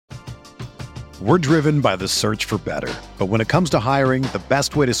We're driven by the search for better. But when it comes to hiring, the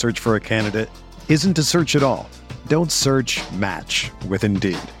best way to search for a candidate isn't to search at all. Don't search, match with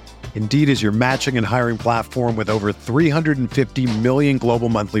Indeed. Indeed is your matching and hiring platform with over 350 million global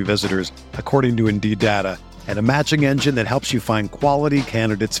monthly visitors, according to Indeed data, and a matching engine that helps you find quality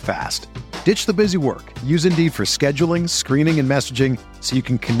candidates fast. Ditch the busy work. Use Indeed for scheduling, screening, and messaging so you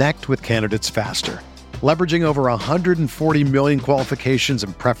can connect with candidates faster. Leveraging over 140 million qualifications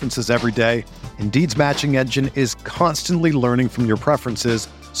and preferences every day, Indeed's matching engine is constantly learning from your preferences,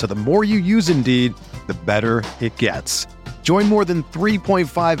 so the more you use Indeed, the better it gets. Join more than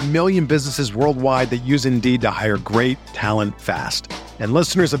 3.5 million businesses worldwide that use Indeed to hire great talent fast. And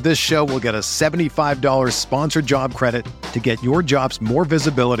listeners of this show will get a $75 sponsored job credit to get your jobs more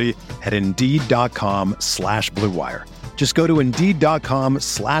visibility at Indeed.com/Blue Wire. Just go to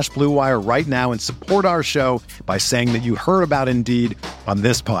Indeed.com/Blue Wire right now and support our show by saying that you heard about Indeed on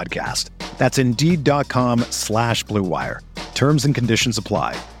this podcast. That's Indeed.com/Blue Wire. Terms and conditions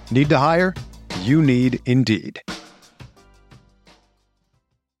apply. Need to hire? You need Indeed.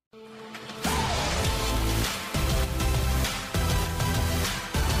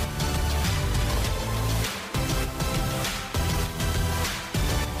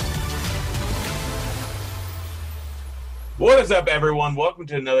 What is up, everyone? Welcome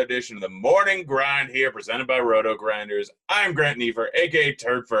to another edition of the Morning Grind here, presented by Roto Grinders. I'm Grant Neefer, a.k.a.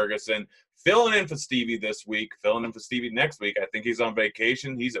 Turd Ferguson, filling in for Stevie this week, filling in for Stevie next week. I think he's on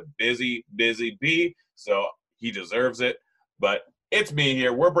vacation. He's a busy bee, so he deserves it. But it's me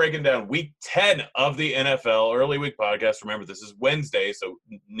here. We're breaking down Week 10 of the NFL Early Week Podcast. Remember, this is Wednesday, so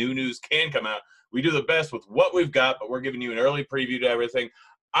new news can come out. We do the best with what we've got, but we're giving you an early preview to everything.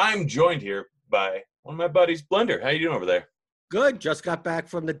 I'm joined here by one of my buddies, Blender. How you doing over there? Good. Just got back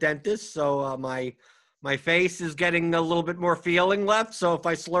from the dentist, so my face is getting a little bit more feeling left. So if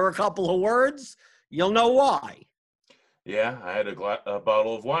I slur a couple of words, you'll know why. Yeah, I had a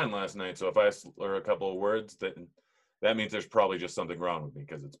bottle of wine last night, so if I slur a couple of words, that means there's probably just something wrong with me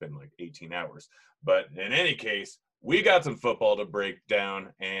because it's been like 18 hours. But in any case, we got some football to break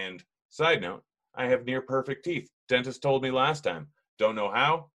down. And side note, I have near perfect teeth. Dentist told me last time. Don't know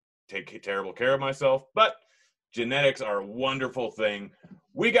how. Take terrible care of myself, but genetics are a wonderful thing.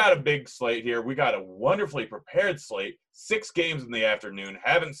 We got a big slate here. We got a wonderfully prepared slate. 6 games in the afternoon.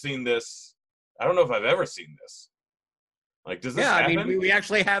 Haven't seen this. I don't know if I've ever seen this. Like, does this happen? I mean, we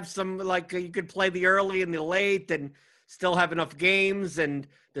actually have some, like, you could play the early and the late and still have enough games, and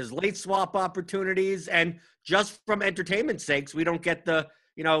there's late swap opportunities. And just from entertainment sakes, we don't get the,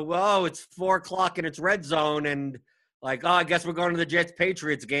 it's 4 o'clock and it's red zone, and like, I guess we're going to the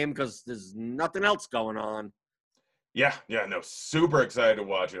Jets-Patriots game because there's nothing else going on. Yeah, no, super excited to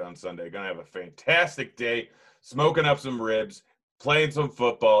watch it on Sunday. Gonna have a fantastic day, smoking up some ribs, playing some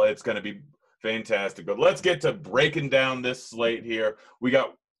football. It's gonna be fantastic. But let's get to breaking down this slate here. We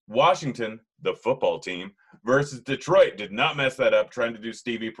got Washington, the football team, versus Detroit. Did not mess that up, trying to do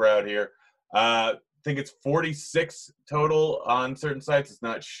Stevie proud here. I think it's 46 total on certain sites. It's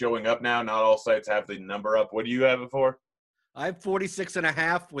not showing up now. Not all sites have the number up. What do you have it for? I have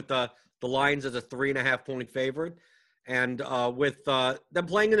 46.5 with the Lions as a 3.5-point favorite. And with them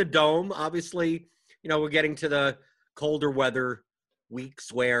playing in a dome, obviously, we're getting to the colder weather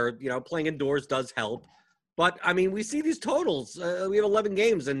weeks where, playing indoors does help. But, I mean, we see these totals. We have 11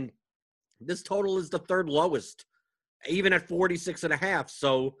 games, and this total is the third lowest, even at 46.5.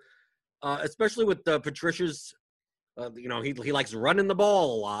 So, especially with Patricia's, he likes running the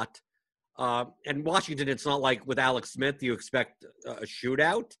ball a lot. And Washington, it's not like with Alex Smith, you expect a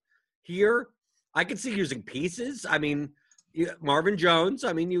shootout here. I could see using pieces. I mean, Marvin Jones,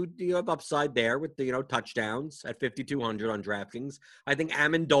 I mean, you have upside there with the, touchdowns at 5,200 on DraftKings. I think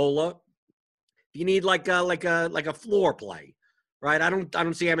Amendola, you need like a floor play, right? I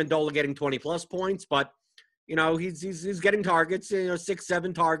don't see Amendola getting 20+ points, but he's getting targets,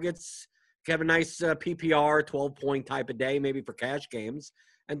 6-7 targets. Have a nice PPR 12-point type of day, maybe for cash games.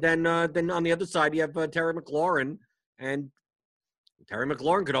 And then on the other side, you have Terry McLaurin, and Terry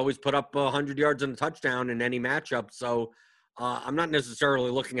McLaurin could always put up 100 yards and a touchdown in any matchup. So I'm not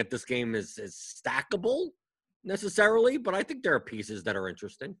necessarily looking at this game as stackable necessarily, but I think there are pieces that are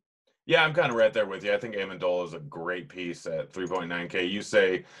interesting. Yeah, I'm kind of right there with you. I think Amendola is a great piece at 3.9K. You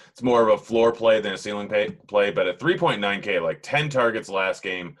say it's more of a floor play than a ceiling play, but at 3.9K, like 10 targets last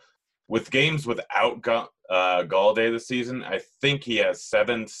game, with games without Galladay this season, I think he has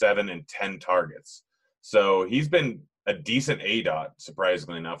 7, and 10 targets. So he's been a decent ADOT,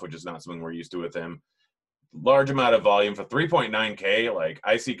 surprisingly enough, which is not something we're used to with him. large amount of volume for 3.9K. Like,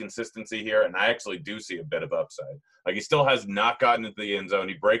 I see consistency here, and I actually do see a bit of upside. Like, he still has not gotten into the end zone.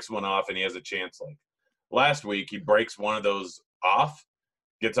 He breaks one off, and he has a chance. Like, last week, he breaks one of those off,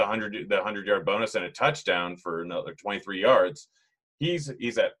 gets the 100-yard bonus and a touchdown for another 23 yards. He's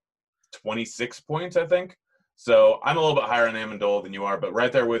at 26 points, I think. So I'm a little bit higher on Amendola than you are, but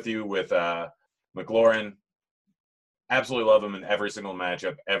right there with you with McLaurin. Absolutely love him in every single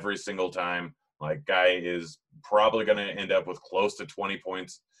matchup, every single time. Like, guy is probably going to end up with close to 20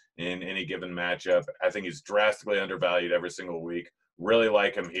 points in any given matchup. I think he's drastically undervalued every single week. Really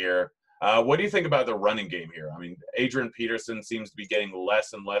like him here. What do you think about the running game here? I mean, Adrian Peterson seems to be getting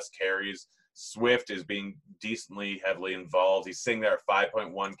less and less carries. Swift is being decently heavily involved. He's sitting there at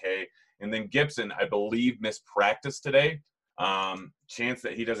 5.1K. And then Gibson, I believe, missed practice today. Chance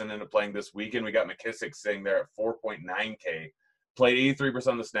that he doesn't end up playing this weekend. We got McKissick sitting there at 4.9K. Played 83%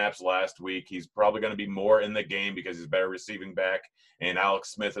 of the snaps last week. He's probably going to be more in the game because he's better receiving back. And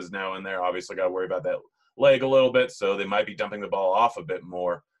Alex Smith is now in there. Obviously, got to worry about that leg a little bit, so they might be dumping the ball off a bit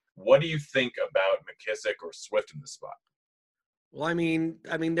more. What do you think about McKissick or Swift in this spot? Well, I mean,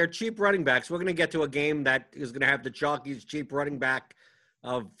 they're cheap running backs. We're going to get to a game that is going to have the chalkiest cheap running back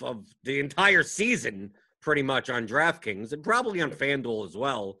of the entire season, pretty much, on DraftKings and probably on FanDuel as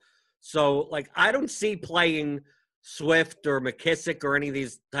well. So, like, I don't see playing Swift or McKissick or any of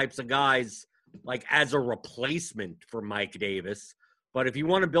these types of guys like as a replacement for Mike Davis. But if you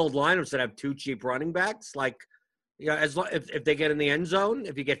want to build lineups that have two cheap running backs, like, you know, if they get in the end zone,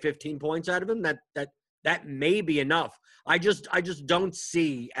 if you get 15 points out of them, that may be enough. I just don't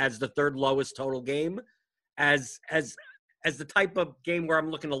see as the third lowest total game as the type of game where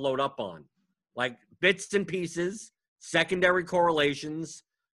I'm looking to load up on, like bits and pieces, secondary correlations.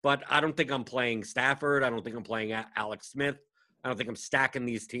 But I don't think I'm playing Stafford. I don't think I'm playing Alex Smith. I don't think I'm stacking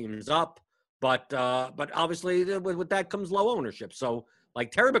these teams up. But obviously with that comes low ownership. So, like,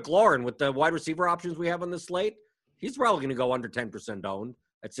 Terry McLaurin, with the wide receiver options we have on this slate, he's probably going to go under 10% owned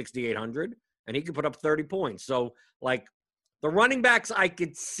at 6,800, and he could put up 30 points. So, like, the running backs I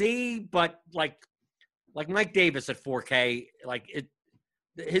could see, but like Mike Davis at 4K,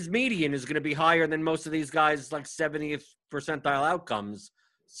 his median is going to be higher than most of these guys, like 70th percentile outcomes.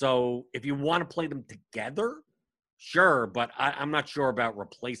 So if you want to play them together, sure, but I'm not sure about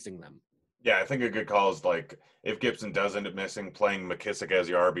replacing them. Yeah, I think a good call is, like, if Gibson does end up missing, playing McKissick as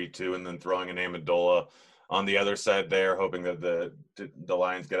your RB2 and then throwing an Amendola on the other side there, hoping that the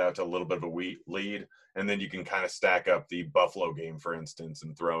Lions get out to a little bit of a lead. And then you can kind of stack up the Buffalo game, for instance,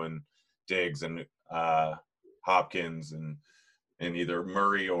 and throw in Diggs and Hopkins and either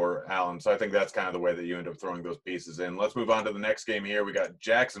Murray or Allen. So I think that's kind of the way that you end up throwing those pieces in. Let's move on to the next game here. We got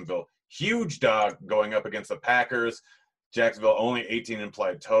Jacksonville, huge dog, going up against the Packers. Jacksonville only 18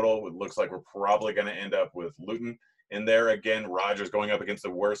 implied total. It looks like we're probably going to end up with Luton in there again. Rodgers going up against the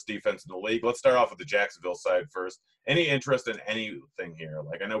worst defense in the league. Let's start off with the Jacksonville side first. Any interest in anything here?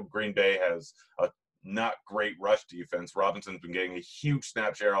 Like, I know Green Bay has a not great rush defense. Robinson's been getting a huge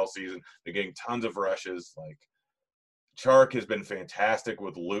snap share all season. They're getting tons of rushes. Like, Chark has been fantastic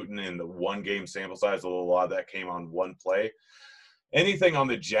with Luton in the one-game sample size. A lot of that came on one play. Anything on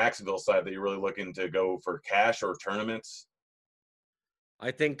the Jacksonville side that you're really looking to go for cash or tournaments?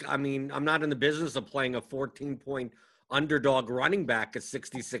 I'm not in the business of playing a 14-point underdog running back at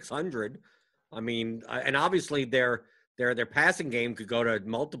 6,600. And obviously their passing game could go to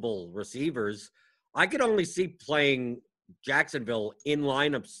multiple receivers. I could only see playing Jacksonville in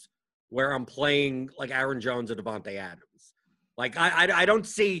lineups where I'm playing like Aaron Jones or Devontae Adams. Like, I don't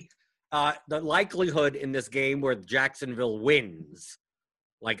see the likelihood in this game where Jacksonville wins,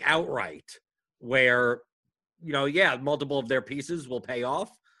 like, outright, where, you know, multiple of their pieces will pay off.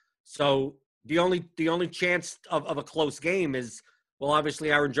 So the only chance of a close game is, well,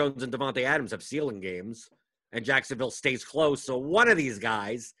 obviously Aaron Jones and Devontae Adams have ceiling games, and Jacksonville stays close. So one of these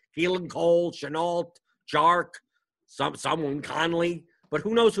guys, Keelan Cole, Shenault, Chark, someone, Conley, but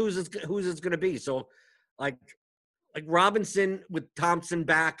who knows who's it's going to be. So, like Robinson with Thompson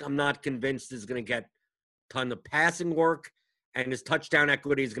back, I'm not convinced is going to get a ton of passing work, and his touchdown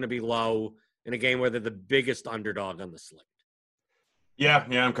equity is going to be low in a game where they're the biggest underdog on the slate. Yeah,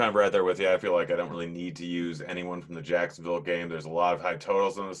 I'm kind of right there with you. I feel like I don't really need to use anyone from the Jacksonville game. There's a lot of high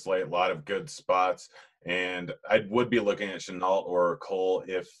totals on the slate, a lot of good spots, and I would be looking at Shenault or Cole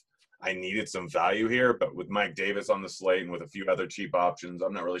if I needed some value here. But with Mike Davis on the slate and with a few other cheap options,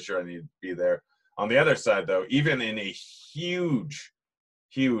 I'm not really sure I need to be there. On the other side, though, even in a huge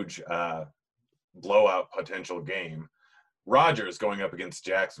blowout potential game, Rodgers going up against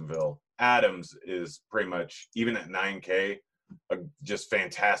Jacksonville, Adams is pretty much, even at 9K, a just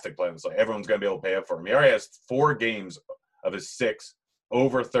fantastic play. So everyone's going to be able to pay up for him. He already has 4 games of his 6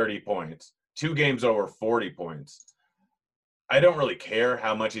 over 30 points, 2 games over 40 points. I don't really care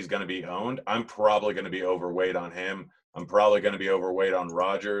how much he's going to be owned. I'm probably going to be overweight on him. I'm probably going to be overweight on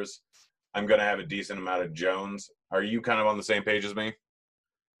Rodgers. I'm going to have a decent amount of Jones. Are you kind of on the same page as me?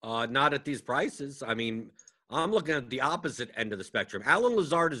 Not at these prices. I mean, I'm looking at the opposite end of the spectrum. Allen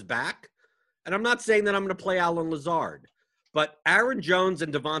Lazard is back, and I'm not saying that I'm going to play Allen Lazard, but Aaron Jones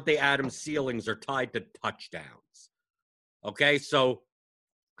and Davante Adams' ceilings are tied to touchdowns. Okay, so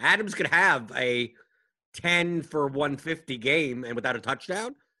Adams could have a 10 for 150 game and without a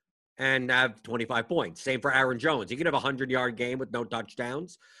touchdown and have 25 points. Same for Aaron Jones. He could have a 100-yard game with no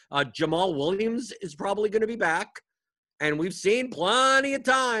touchdowns. Jamal Williams is probably going to be back. And we've seen plenty of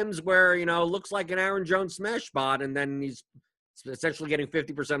times where, looks like an Aaron Jones smash spot, and then he's essentially getting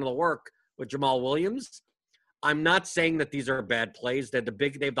 50% of the work with Jamal Williams. I'm not saying that these are bad plays. They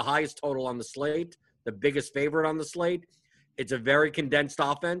have the highest total on the slate, the biggest favorite on the slate. It's a very condensed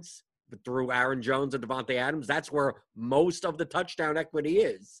offense through Aaron Jones and Davante Adams. That's where most of the touchdown equity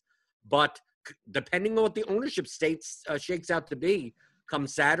is. But depending on what the ownership shakes out to be come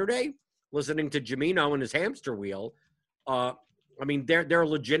Saturday, listening to Jamino and his hamster wheel, there are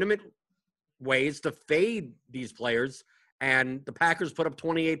legitimate ways to fade these players. And the Packers put up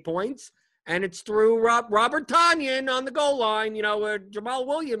 28 points, and it's through Robert Tonyan on the goal line, where Jamal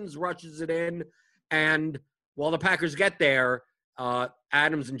Williams rushes it in. And while the Packers get there,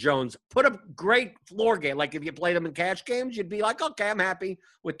 Adams and Jones put up great floor game. Like if you play them in cash games, you'd be like, okay, I'm happy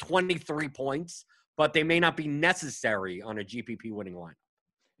with 23 points, but they may not be necessary on a GPP winning lineup.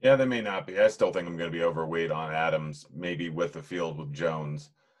 Yeah, they may not be. I still think I'm going to be overweight on Adams, maybe with the field with Jones.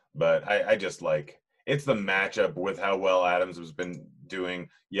 But I just it's the matchup with how well Adams has been doing.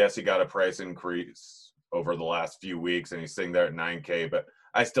 Yes, he got a price increase over the last few weeks, and he's sitting there at $9K, but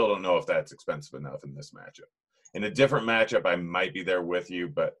I still don't know if that's expensive enough in this matchup. In a different matchup, I might be there with you,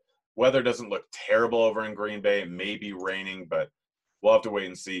 but weather doesn't look terrible over in Green Bay. It may be raining, but we'll have to wait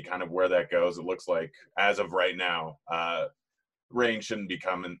and see kind of where that goes. It looks like, as of right now, rain shouldn't be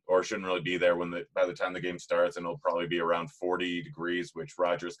coming or shouldn't really be there by the time the game starts, and it'll probably be around 40 degrees, which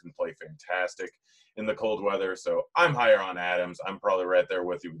Rodgers can play fantastic in the cold weather. So I'm higher on Adams. I'm probably right there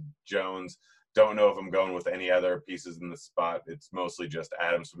with you with Jones. Don't know if I'm going with any other pieces in the spot. It's mostly just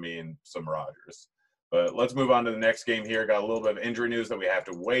Adams for me and some Rodgers. But let's move on to the next game here. Got a little bit of injury news that we have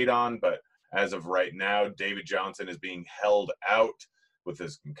to wait on, but as of right now, David Johnson is being held out with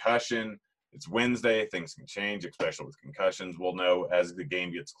his concussion. It's Wednesday. Things can change, especially with concussions. We'll know as the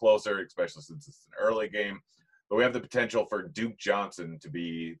game gets closer, especially since it's an early game. But we have the potential for Duke Johnson to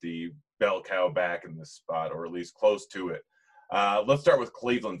be the bell cow back in this spot, or at least close to it. Let's start with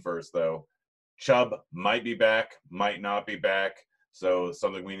Cleveland first, though. Chubb might be back, might not be back. So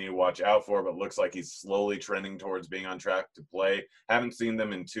something we need to watch out for, but looks like he's slowly trending towards being on track to play. Haven't seen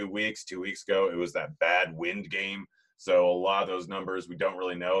them in 2 weeks. 2 weeks ago, it was that bad wind game. So a lot of those numbers we don't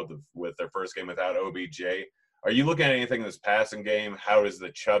really know with their first game without OBJ. Are you looking at anything in this passing game? How is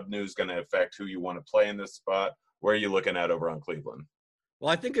the Chubb news going to affect who you want to play in this spot? Where are you looking at over on Cleveland?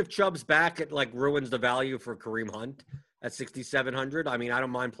 Well, I think if Chubb's back, it ruins the value for Kareem Hunt at 6,700. I mean, I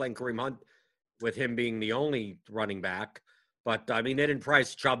don't mind playing Kareem Hunt with him being the only running back. But, they didn't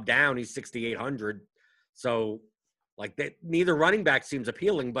price Chubb down. He's 6,800. So, neither running back seems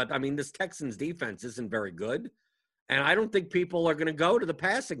appealing. But, this Texans defense isn't very good. And I don't think people are going to go to the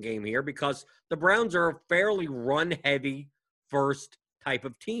passing game here because the Browns are a fairly run-heavy first type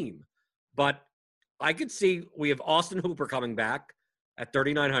of team. But I could see we have Austin Hooper coming back at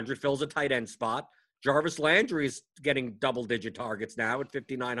 3,900, fills a tight end spot. Jarvis Landry is getting double-digit targets now at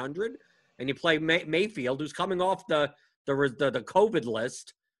 5,900. And you play Mayfield, who's coming off the COVID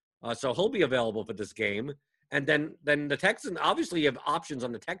list, so he'll be available for this game. And then the Texans, obviously you have options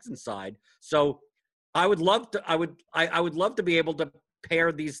on the Texans side. So I would love to be able to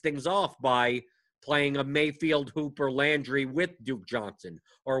pair these things off by playing a Mayfield, Hooper, Landry with Duke Johnson,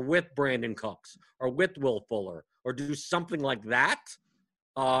 or with Brandon Cooks, or with Will Fuller, or do something like that.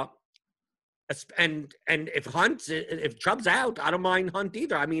 And if Chubb's out, I don't mind Hunt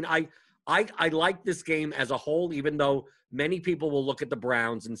either. I like this game as a whole, even though many people will look at the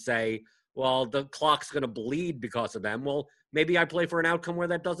Browns and say, well, the clock's going to bleed because of them. Well, maybe I play for an outcome where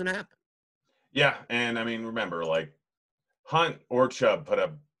that doesn't happen. Yeah, and remember, Hunt or Chubb put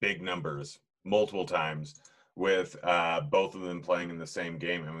up big numbers multiple times with both of them playing in the same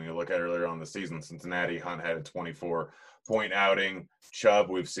game. And when you look at earlier on the season, Cincinnati, Hunt had a 24 point outing. Chubb,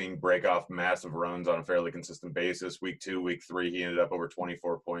 we've seen break off massive runs on a fairly consistent basis. Week 2, week 3, he ended up over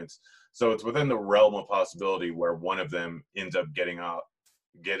 24 points. So it's within the realm of possibility where one of them ends up getting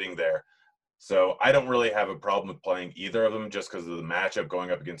there. So I don't really have a problem with playing either of them just because of the matchup going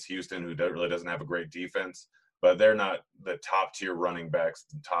up against Houston, who really doesn't have a great defense. But they're not the top-tier running backs,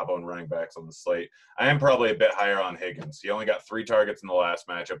 the top-owned running backs on the slate. I am probably a bit higher on Higgins. He only got 3 targets in the last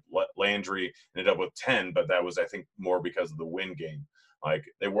matchup. Landry ended up with 10, but that was, I think, more because of the win game. Like,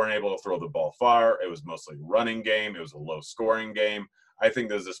 they weren't able to throw the ball far. It was mostly running game. It was a low-scoring game. I think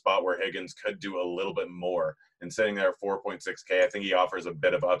there's a spot where Higgins could do a little bit more. And sitting there at 4.6K, I think he offers a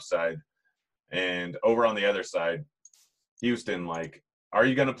bit of upside. And over on the other side, Houston, like, are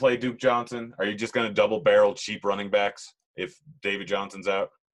you going to play Duke Johnson? Are you just going to double-barrel cheap running backs if David Johnson's out?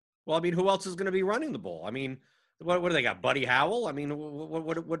 Well, I mean, who else is going to be running the ball? I mean, what do they got? Buddy Howell? I mean,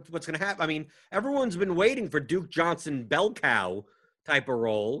 what's going to happen? I mean, everyone's been waiting for Duke Johnson bell cow type of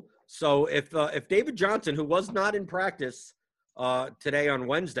role. So if David Johnson, who was not in practice today on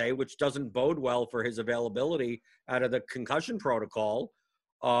Wednesday, which doesn't bode well for his availability out of the concussion protocol,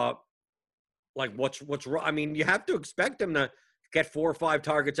 like what's wrong? I mean, you have to expect him to get 4 or 5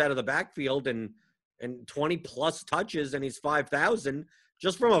 targets out of the backfield and 20 plus touches, and he's 5,000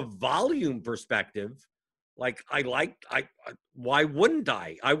 just from a volume perspective. Like why wouldn't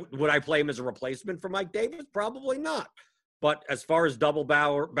I? Would I play him as a replacement for Mike Davis? Probably not. But as far as double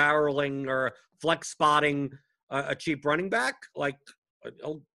barreling or flex spotting a cheap running back, like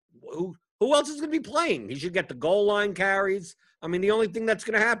who else is going to be playing? He should get the goal line carries. I mean, the only thing that's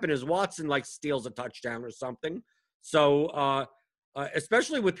going to happen is Watson like steals a touchdown or something. So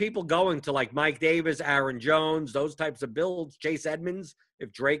especially with people going to like Mike Davis, Aaron Jones, those types of builds, Chase Edmonds,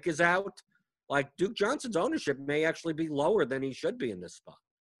 if Drake is out, like Duke Johnson's ownership may actually be lower than he should be in this spot.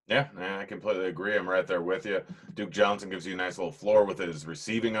 Yeah, I completely agree. I'm right there with you. Duke Johnson gives you a nice little floor with his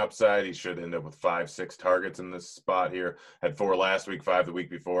receiving upside. He should end up with 5-6 targets in this spot here. Had 4 last week, 5 the week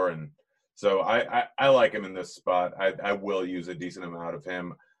before. And so I like him in this spot. I will use a decent amount of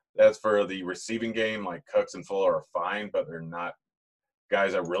him. As for the receiving game, like Cooks and Fuller are fine, but they're not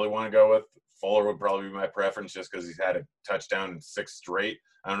guys I really want to go with. Fuller would probably be my preference just because he's had a touchdown in 6 straight.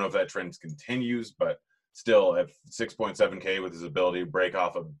 I don't know if that trend continues, but still at 6.7K with his ability to break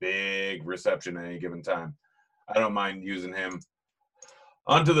off a big reception at any given time, I don't mind using him.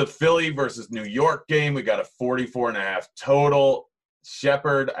 On to the Philly versus New York game. We got a 44.5 total.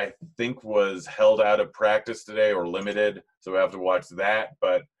 Shepard, I think, was held out of practice today or limited, so we have to watch that.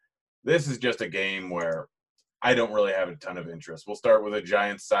 But this is just a game where I don't really have a ton of interest. We'll start with the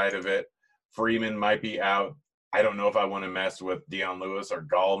Giants side of it. Freeman might be out. I don't know if I want to mess with Dion Lewis or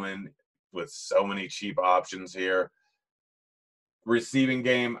Gallman with so many cheap options here. Receiving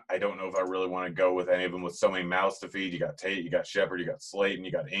game, I don't know if I really want to go with any of them with so many mouths to feed. You got Tate, you got Shepard, you got Slayton,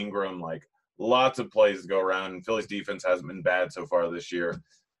 you got Ingram. Like, lots of plays to go around. And Philly's defense hasn't been bad so far this year.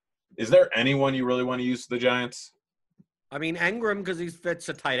 Is there anyone you really want to use for the Giants? I mean, Ingram, because he fits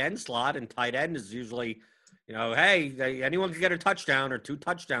a tight end slot, and tight end is usually, you know, hey, anyone can get a touchdown or 2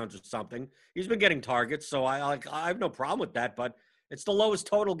 touchdowns or something. He's been getting targets, so I have no problem with that, but it's the lowest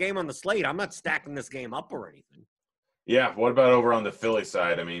total game on the slate. I'm not stacking this game up or anything. Yeah, what about over on the Philly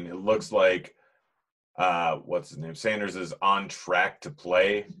side? I mean, it looks like, what's his name? Sanders is on track to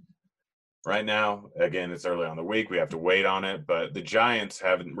play right now. Again, it's early on the week. We have to wait on it, but the Giants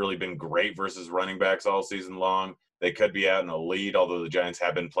haven't really been great versus running backs all season long. They could be out in a lead, although the Giants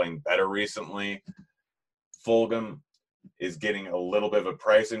have been playing better recently. Fulgham is getting a little bit of a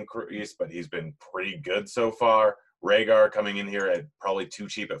price increase, but he's been pretty good so far. Rager coming in here at probably too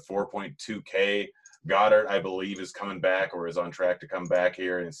cheap at 4.2K. Goddard, I believe, is coming back or is on track to come back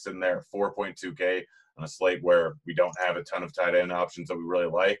here and is sitting there at 4.2K on a slate where we don't have a ton of tight end options that we really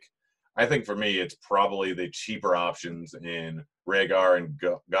like. I think for me, it's probably the cheaper options in Rager and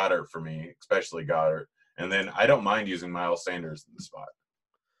Goddard for me, especially Goddard. And then I don't mind using Miles Sanders in the spot.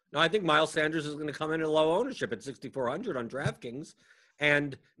 No, I think Miles Sanders is going to come in at low ownership at 6,400 on DraftKings.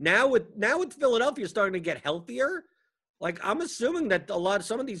 And now with Philadelphia starting to get healthier, like I'm assuming that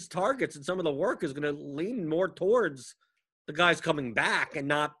some of these targets and some of the work is going to lean more towards the guys coming back and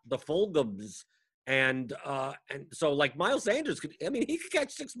not the Fulghams. And so like Miles Sanders he could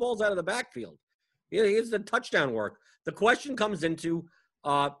catch 6 balls out of the backfield. He is the touchdown work. The question comes into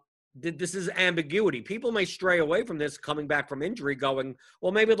this is ambiguity. People may stray away from this coming back from injury going,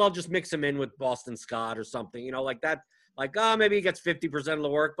 well, maybe they'll just mix him in with Boston Scott or something, you know, like that. Like, maybe he gets 50% of the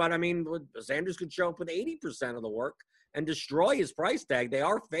work. But, I mean, Sanders could show up with 80% of the work and destroy his price tag. They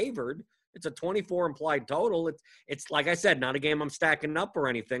are favored. It's a 24 implied total. It's like I said, not a game I'm stacking up or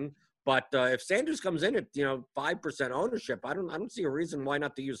anything. But if Sanders comes in at 5% ownership, I don't see a reason why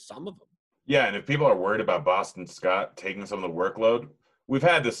not to use some of them. Yeah, and if people are worried about Boston Scott taking some of the workload, we've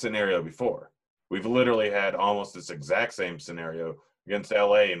had this scenario before. We've literally had almost this exact same scenario against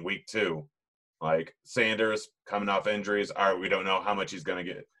LA in week 2. Like Sanders coming off injuries. All right, we don't know how much he's going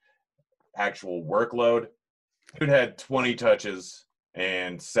to get actual workload. Dude had 20 touches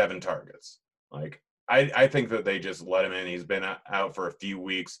and 7 targets. Like, I think that they just let him in. He's been out for a few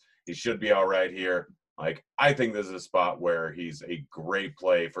weeks. He should be all right here. Like, I think this is a spot where he's a great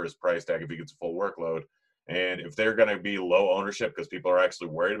play for his price tag if he gets a full workload. And if they're going to be low ownership because people are actually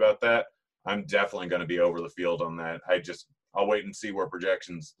worried about that, I'm definitely going to be over the field on that. I'll wait and see where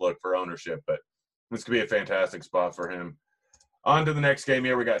projections look for ownership, but this could be a fantastic spot for him. On to the next game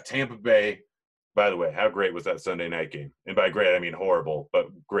here. We got Tampa Bay. By the way, how great was that Sunday night game? And by great, I mean horrible, but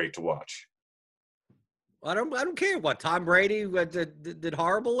great to watch. I don't care what Tom Brady did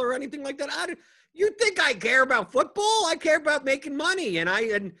horrible or anything like that. You think I care about football? I care about making money, and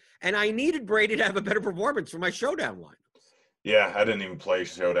I needed Brady to have a better performance for my showdown line. Yeah, I didn't even play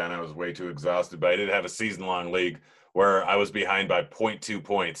showdown. I was way too exhausted, but I did have a season-long league where I was behind by 0.2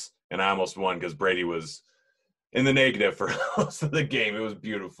 points, and I almost won because Brady was in the negative for most of the game. It was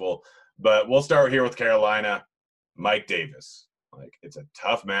beautiful. But we'll start here with Carolina. Mike Davis. Like, it's a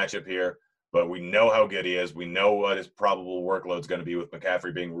tough matchup here, but we know how good he is. We know what his probable workload is going to be with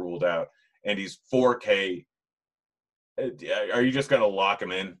McCaffrey being ruled out. And he's 4K. Are you just going to lock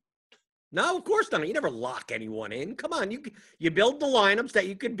him in? No, of course not. You never lock anyone in. Come on, you build the lineups that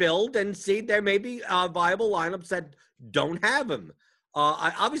you could build and see there may be viable lineups that don't have him.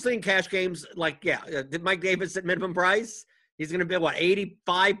 Obviously, in cash games, did Mike Davis at minimum price? He's going to be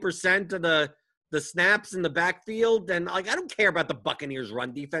 85% of the snaps in the backfield, and I don't care about the Buccaneers'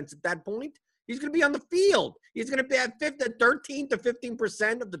 run defense at that point. He's going to be on the field. He's going to be at 13 to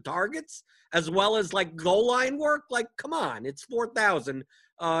 15% of the targets, as well as goal line work. Come on, it's 4,000.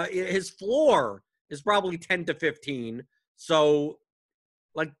 His floor is probably 10 to 15. So,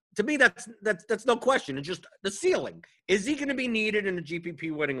 to me, that's no question. It's just the ceiling. Is he going to be needed in a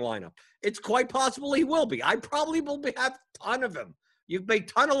GPP winning lineup? It's quite possible he will be. I probably will have a ton of him. You've made a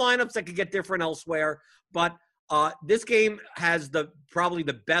ton of lineups that could get different elsewhere, but this game has probably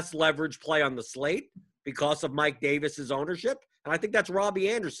the best leverage play on the slate because of Mike Davis's ownership, and I think that's Robbie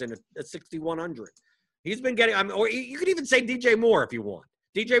Anderson at 6,100. He's been getting. Or you could even say DJ Moore if you want.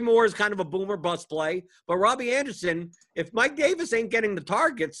 DJ Moore is kind of a boomer bust play, but Robbie Anderson, if Mike Davis ain't getting the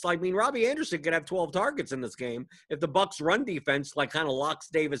targets, Robbie Anderson could have 12 targets in this game. If the Bucs run defense kind of locks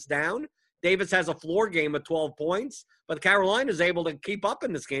Davis down, Davis has a floor game of 12 points, but Carolina is able to keep up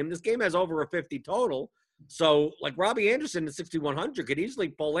in this game. This game has over a 50 total. So Robbie Anderson at 6,100 could easily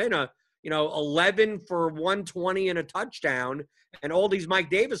pull in 11 for 120 and a touchdown. And all these Mike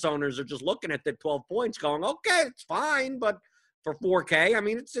Davis owners are just looking at the 12 points going, okay, it's fine, but for 4K, I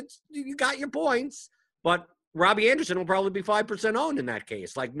mean, it's you got your points, but Robbie Anderson will probably be 5% owned in that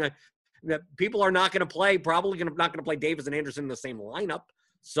case. People are not going to play, not going to play Davis and Anderson in the same lineup.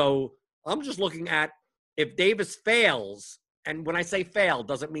 So I'm just looking at if Davis fails, and when I say fail,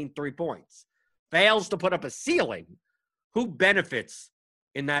 doesn't mean 3 points, fails to put up a ceiling, who benefits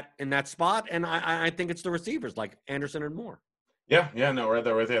in that spot? And I think it's the receivers like Anderson and Moore. Yeah, no, right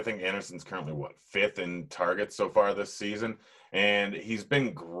there with you. I think Anderson's currently, 5th in targets so far this season, and he's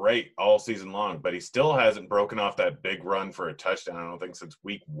been great all season long, but he still hasn't broken off that big run for a touchdown, I don't think, since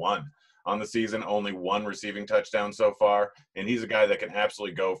week 1 on the season. Only 1 receiving touchdown so far, and he's a guy that can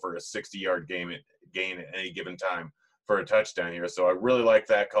absolutely go for a 60-yard gain at any given time for a touchdown here, so I really like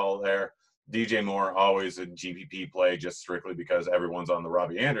that call there. DJ Moore, always a GPP play just strictly because everyone's on the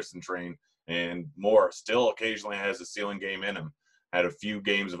Robbie Anderson train, and Moore still occasionally has a ceiling game in him. Had a few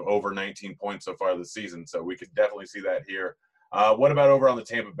games of over 19 points so far this season, so we could definitely see that here. What about over on the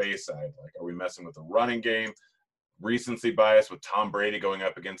Tampa Bay side? Are we messing with the running game? Recency bias with Tom Brady going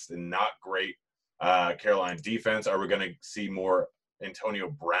up against the not great Carolina defense. Are we going to see more Antonio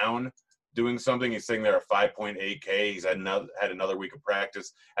Brown doing something? He's sitting there at 5.8K. He's had another week of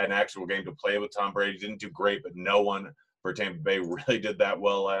practice, had an actual game to play with Tom Brady. Didn't do great, but no one for Tampa Bay really did that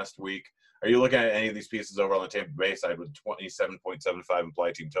well last week. Are you looking at any of these pieces over on the Tampa Bay side with 27.75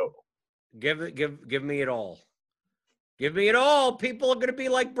 implied team total? Give me it all. Give me it all. People are going to be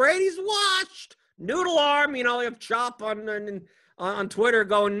like, Brady's washed. Noodle arm. You have Chop on Twitter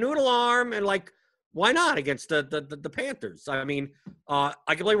going noodle arm, and why not against the Panthers? I mean, I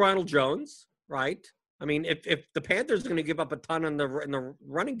can play Ronald Jones, right? I mean, if the Panthers are going to give up a ton in the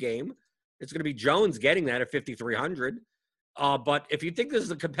running game, it's going to be Jones getting that at 5,300. But if you think this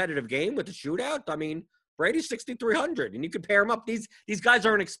is a competitive game with the shootout, I mean, Brady's 6,300, and you could pair them up. These guys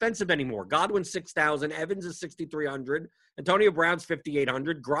aren't expensive anymore. Godwin's 6,000, Evans is 6,300, Antonio Brown's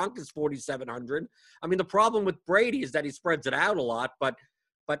 5,800, Gronk is 4,700. I mean, the problem with Brady is that he spreads it out a lot, but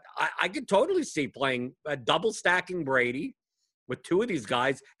I could totally see playing double stacking Brady with two of these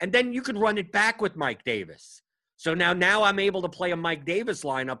guys, and then you could run it back with Mike Davis. So now I'm able to play a Mike Davis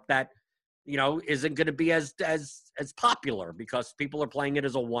lineup that, isn't going to be as popular because people are playing it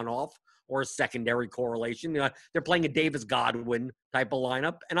as a one-off or a secondary correlation. They're playing a Davis Godwin type of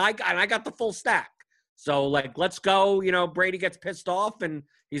lineup, and I got the full stack. So let's go. Brady gets pissed off and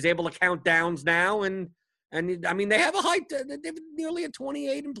he's able to count downs now, and I mean they have nearly a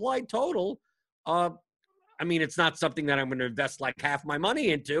 28 implied total. I mean, it's not something that I'm going to invest like half my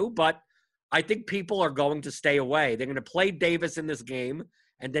money into, but I think people are going to stay away. They're going to play Davis in this game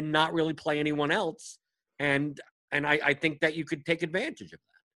and then not really play anyone else. And I think that you could take advantage of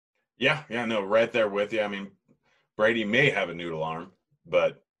that. Yeah, no, right there with you. I mean, Brady may have a noodle arm,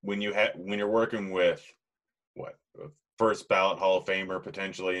 but when you're working with a first ballot Hall of Famer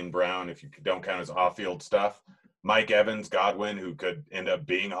potentially in Brown, if you don't count his off-field stuff, Mike Evans, Godwin, who could end up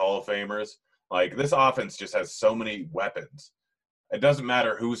being Hall of Famers. Like, this offense just has so many weapons. It doesn't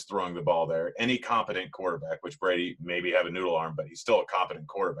matter who's throwing the ball there. Any competent quarterback, which Brady maybe have a noodle arm, but he's still a competent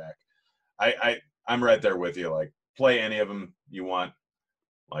quarterback. I'm right there with you. Like, play any of them you want.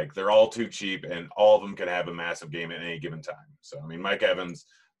 Like, they're all too cheap, and all of them can have a massive game at any given time. So, I mean, Mike Evans,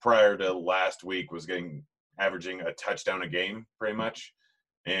 prior to last week, was averaging a touchdown a game pretty much.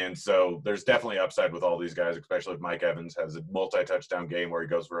 And so there's definitely upside with all these guys, especially if Mike Evans has a multi-touchdown game where he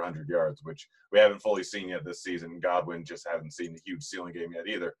goes for 100 yards, which we haven't fully seen yet this season. Godwin just haven't seen the huge ceiling game yet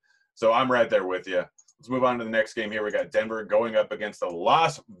either. So I'm right there with you. Let's move on to the next game here. We got Denver going up against the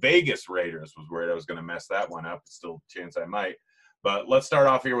Las Vegas Raiders. Was worried I was going to mess that one up. Still a chance I might. But let's start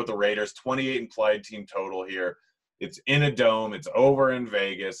off here with the Raiders. 28 implied team total here. It's in a dome. It's over in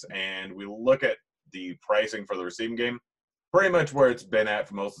Vegas. And we look at the pricing for the receiving game. Pretty much where it's been at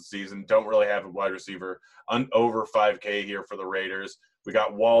for most of the season. Don't really have a wide receiver over 5K here for the Raiders. We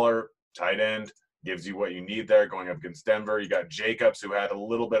got Waller, tight end, gives you what you need there going up against Denver. You got Jacobs, who had a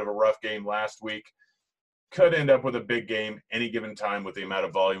little bit of a rough game last week. Could end up with a big game any given time with the amount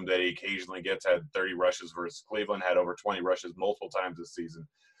of volume that he occasionally gets. Had 30 rushes versus Cleveland, had over 20 rushes multiple times this season.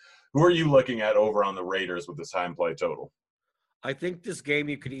 Who are you looking at over on the Raiders with this high play total? I think this game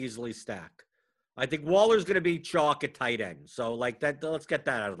you could easily stack. I think Waller's going to be chalk at tight end. So, that, let's get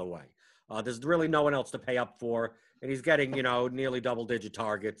that out of the way. There's really no one else to pay up for. And he's getting, nearly double-digit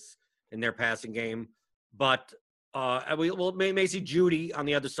targets in their passing game. But we may see Judy on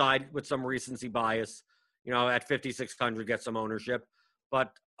the other side with some recency bias, at 5,600, get some ownership.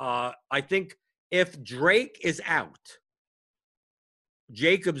 But I think if Drake is out,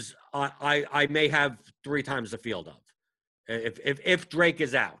 Jacobs, I may have 3 times the field of. If Drake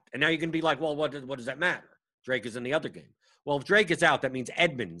is out. And now you can be like, well, what does that matter? Drake is in the other game. Well, if Drake is out, that means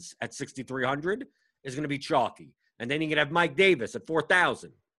Edmonds at 6,300 is going to be chalky. And then you can have Mike Davis at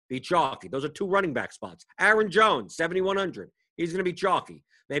 4,000, be chalky. Those are 2 running back spots. Aaron Jones, 7,100. He's going to be chalky.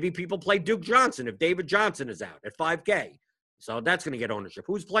 Maybe people play Duke Johnson if David Johnson is out at 5K. So that's going to get ownership.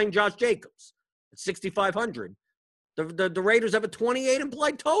 Who's playing Josh Jacobs at 6,500? The Raiders have a 28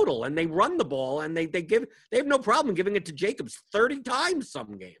 implied total, and they run the ball, and they have no problem giving it to Jacobs 30 times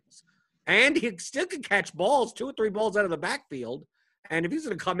some games. And he still can catch balls, 2 or 3 balls out of the backfield. And if he's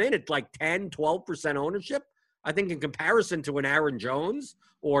going to come in at like 10, 12% ownership, I think in comparison to an Aaron Jones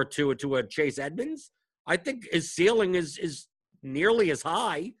or to a Chase Edmonds, I think his ceiling is nearly as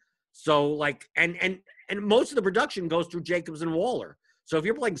high. So and most of the production goes through Jacobs and Waller. So if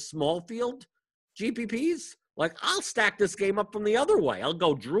you're playing small field GPPs, I'll stack this game up from the other way. I'll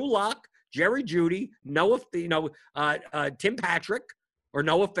go Drew Lock, Jerry Jeudy, Tim Patrick, or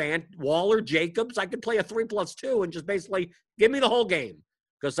Noah Fant, Waller, Jacobs. I could play a 3+2 and just basically give me the whole game.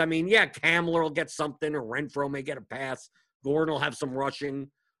 Because, Kamler will get something, or Renfro may get a pass. Gordon will have some rushing.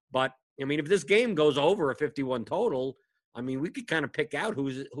 But, if this game goes over a 51 total, we could kind of pick out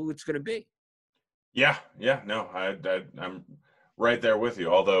who it's going to be. Yeah, no, I'm right there with you.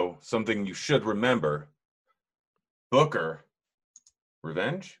 Although, something you should remember, Booker,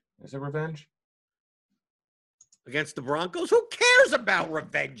 revenge? Is it revenge? Against the Broncos? Who cares about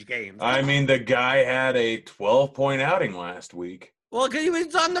revenge games? The guy had a 12-point outing last week. Well, he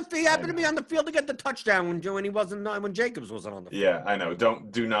was on the field, happened to be on the field to get the touchdown when Jacobs wasn't on the field. Yeah, I know.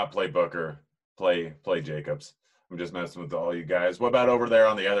 Do not play Booker. Play Jacobs. I'm just messing with all you guys. What about over there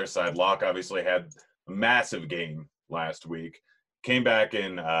on the other side? Locke obviously had a massive game last week. Came back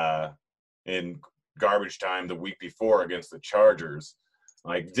in garbage time the week before against the Chargers.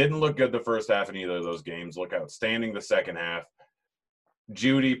 Like, didn't look good the first half in either of those games. Look outstanding the second half.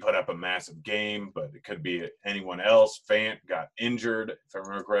 Judy put up a massive game, but it could be anyone else. Fant got injured, if I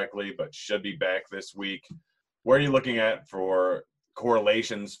remember correctly, but should be back this week. What are you looking at for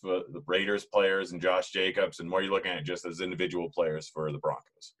correlations for the Raiders players and Josh Jacobs, and what are you looking at just as individual players for the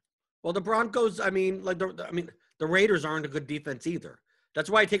Broncos? Well, the Broncos, the Raiders aren't a good defense either. That's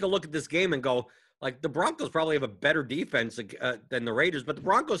why I take a look at this game and go, like, the Broncos probably have a better defense than the Raiders, but the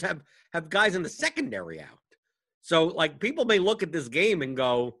Broncos have guys in the secondary out. So, like, people may look at this game and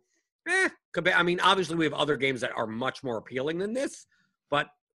go, obviously we have other games that are much more appealing than this, but,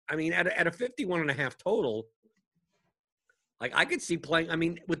 at a 51.5 total, like, I could see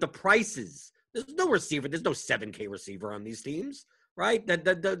playing, with the prices, there's no 7K receiver on these teams, right?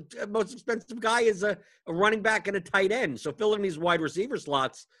 The most expensive guy is a running back and a tight end. So filling these wide receiver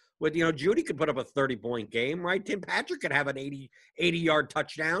slots with, Judy could put up a 30-point game, right? Tim Patrick could have an 80-yard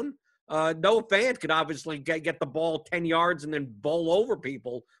touchdown. Noah Fant could obviously get the ball 10 yards and then bowl over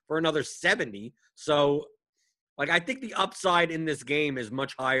people for another 70. So, like, I think the upside in this game is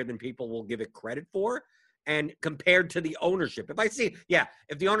much higher than people will give it credit for. And compared to the ownership,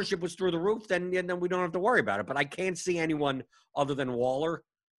 if the ownership was through the roof, then we don't have to worry about it. But I can't see anyone other than Waller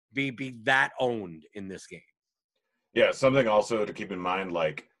be that owned in this game. Yeah, something also to keep in mind,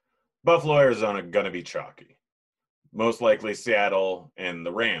 like, Buffalo, Arizona, going to be chalky. Most likely Seattle and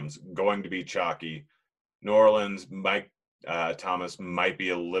the Rams going to be chalky. New Orleans, Mike Thomas might be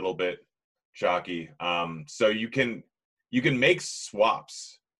a little bit chalky. So you can make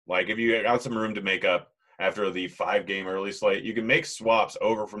swaps. Like, if you got some room to make up after the 5-game early slate, you can make swaps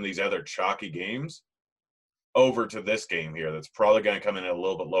over from these other chalky games over to this game here that's probably going to come in at a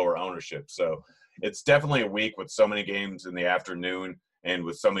little bit lower ownership. So it's definitely a week with so many games in the afternoon and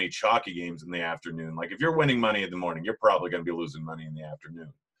with so many chalky games in the afternoon. Like, if you're winning money in the morning, you're probably going to be losing money in the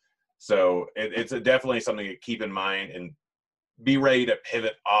afternoon. So it's definitely something to keep in mind and be ready to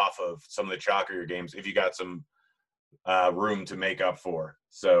pivot off of some of the chalkier games if you got some room to make up for.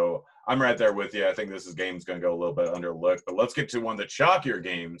 So I'm right there with you. I think this game's going to go a little bit underlooked. But let's get to one of the chalkier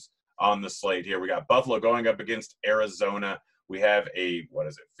games on the slate here. We got Buffalo going up against Arizona. We have a,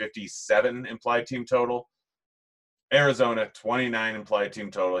 57 implied team total. Arizona, 29 implied team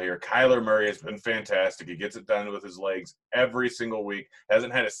total here. Kyler Murray has been fantastic. He gets it done with his legs every single week.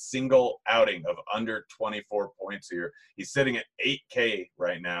 Hasn't had a single outing of under 24 points here. He's sitting at 8K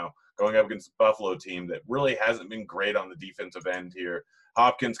right now, going up against the Buffalo team that really hasn't been great on the defensive end here.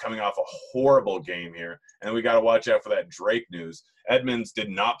 Hopkins coming off a horrible game here. And we got to watch out for that Drake news. Edmonds did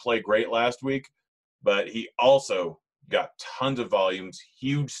not play great last week, but he also got tons of volumes,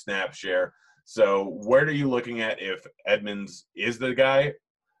 huge snap share. So what are you looking at if Edmonds is the guy?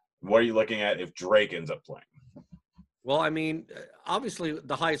 What are you looking at if Drake ends up playing? Well, obviously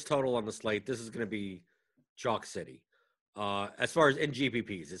the highest total on the slate, this is going to be Chalk City. As far as in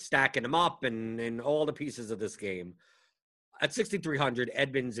GPPs, it's stacking them up and all the pieces of this game. At 6,300,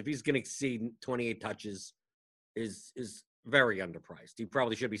 Edmonds, if he's going to exceed 28 touches, is very underpriced. He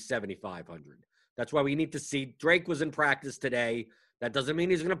probably should be 7,500. That's why we need to see. Drake was in practice today. That doesn't mean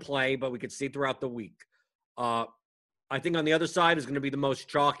he's going to play, but we could see throughout the week. I think on the other side is going to be the most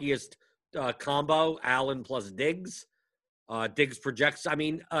chalkiest combo, Allen plus Diggs. Diggs projects.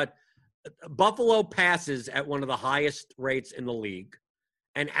 Buffalo passes at one of the highest rates in the league,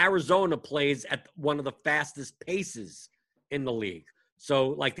 and Arizona plays at one of the fastest paces in the league. So,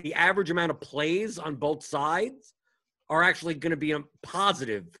 like, the average amount of plays on both sides are actually going to be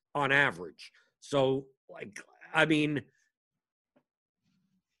positive on average. So,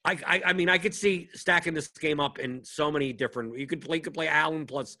 I could see stacking this game up in so many different. You could play Allen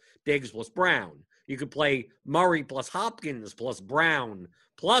plus Diggs plus Brown. You could play Murray plus Hopkins plus Brown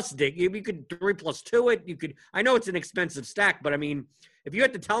plus Diggs. You could 3+2 it. You could. I know it's an expensive stack, but if you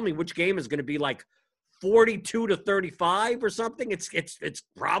had to tell me which game is going to be like 42-35 or something, it's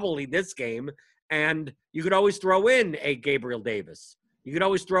probably this game. And you could always throw in a Gabriel Davis. You could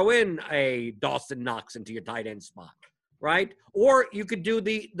always throw in a Dawson Knox into your tight end spot. Right? Or you could do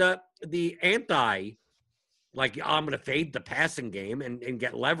the anti, like, I'm going to fade the passing game and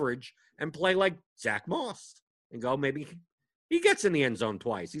get leverage and play like Zach Moss and go, maybe he gets in the end zone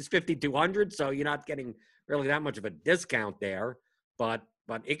twice. He's 5,200, so you're not getting really that much of a discount there, but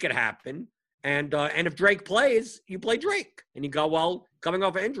it could happen. And if Drake plays, you play Drake. And you go, well, coming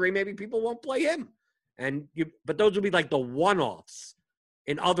off an injury, maybe people won't play him. But those would be like the one-offs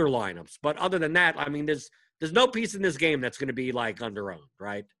in other lineups. But other than that, there's no piece in this game that's going to be like under-owned,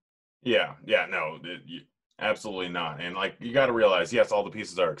 right? Yeah, no, absolutely not. And, like, you got to realize, yes, all the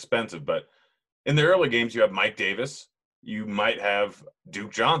pieces are expensive, but in the early games, you have Mike Davis, you might have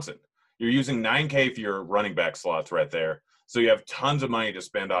Duke Johnson. You're using $9K for your running back slots right there. So you have tons of money to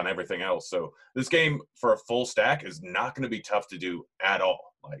spend on everything else. So this game for a full stack is not going to be tough to do at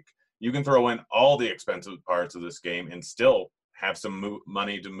all. Like, you can throw in all the expensive parts of this game and still have some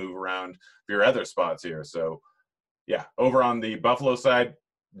money to move around for your other spots here. So yeah, over on the Buffalo side,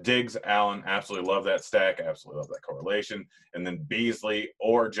 Diggs, Allen, absolutely love that stack. Absolutely love that correlation. And then Beasley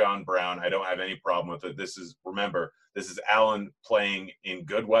or John Brown, I don't have any problem with it. Remember, this is Allen playing in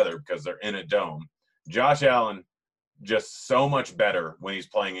good weather because they're in a dome. Josh Allen, just so much better when he's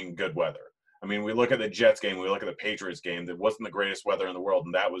playing in good weather. I mean, we look at the Jets game, we look at the Patriots game, that wasn't the greatest weather in the world,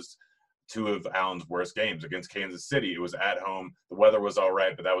 and that was two of Allen's worst games. Against Kansas City, it was at home. The weather was all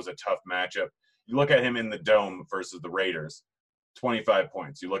right, but that was a tough matchup. You look at him in the dome versus the Raiders, 25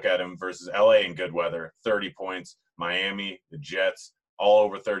 points. You look at him versus LA in good weather, 30 points. Miami, the Jets, all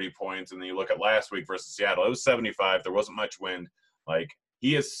over 30 points. And then you look at last week versus Seattle, it was 75. There wasn't much wind. Like,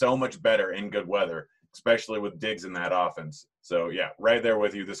 he is so much better in good weather, especially with Diggs in that offense. So, yeah, right there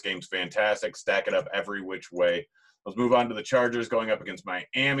with you. This game's fantastic. Stack it up every which way. Let's move on to the Chargers going up against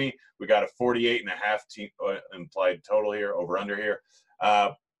Miami. We got a 48.5 implied total here, over under here.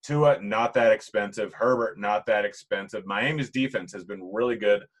 Tua, not that expensive. Herbert, not that expensive. Miami's defense has been really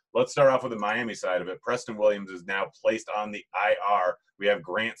good. Let's start off with the Miami side of it. Preston Williams is now placed on the IR. We have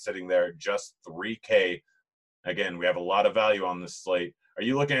Grant sitting there, just $3K. Again, we have a lot of value on this slate. Are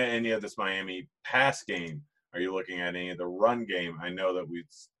you looking at any of this Miami pass game? Are you looking at any of the run game? I know that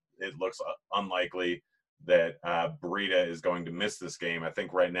it looks unlikely that Breida is going to miss this game. I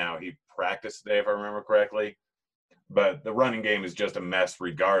think right now he practiced today, if I remember correctly. But the running game is just a mess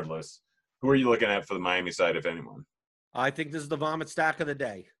regardless. Who are you looking at for the Miami side, if anyone? I think this is the vomit stack of the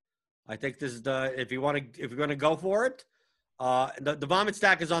day. I think this is if you're going to go for it, the vomit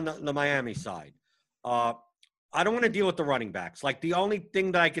stack is on the Miami side. I don't want to deal with the running backs. Like, the only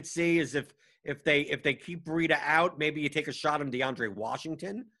thing that I could see is if they keep Breida out, maybe you take a shot on DeAndre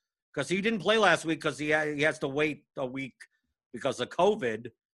Washington, because he didn't play last week because he has to wait a week because of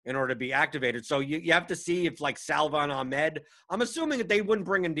COVID in order to be activated. So you have to see if, like, Salvon Ahmed, I'm assuming that they wouldn't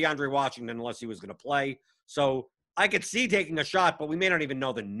bring in DeAndre Washington unless he was going to play. So I could see taking a shot, but we may not even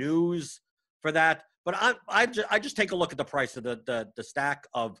know the news for that. But I just take a look at the price of the stack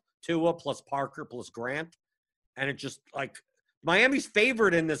of Tua plus Parker plus Grant. And it just, like, Miami's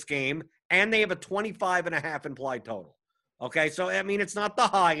favored in this game, and they have a 25.5 implied total. Okay, so, I mean, it's not the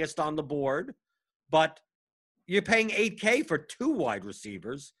highest on the board, but you're paying $8K for two wide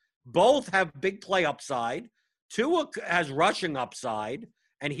receivers. Both have big play upside. Tua has rushing upside,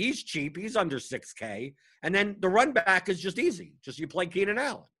 and he's cheap. He's under $6K. And then the run back is just easy. Just you play Keenan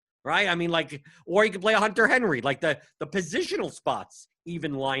Allen, right? I mean, like, or you can play a Hunter Henry. Like, the positional spots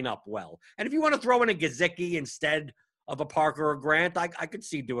even line up well. And if you want to throw in a Gesicki instead of a Parker or Grant, I could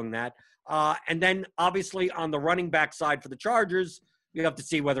see doing that. And then, obviously, on the running back side for the Chargers, you have to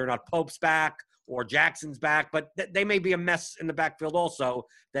see whether or not Pope's back or Jackson's back, but they may be a mess in the backfield also,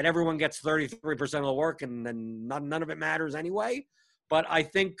 that everyone gets 33% of the work and then none of it matters anyway. But I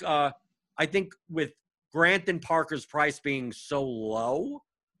think with Grant and Parker's price being so low,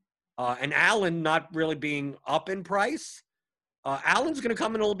 and Allen not really being up in price, Allen's going to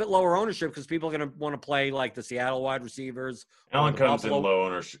come in a little bit lower ownership because people are going to want to play like the Seattle wide receivers. Allen comes in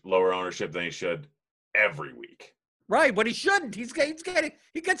lower ownership than he should every week. Right, but he shouldn't. He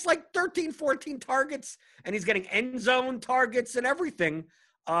gets like 13, 14 targets, and he's getting end zone targets and everything.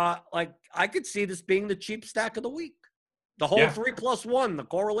 Like, I could see this being the cheap stack of the week. The whole 3+1, the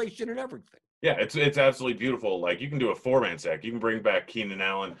correlation and everything. Yeah, it's absolutely beautiful. Like, you can do a 4-man stack. You can bring back Keenan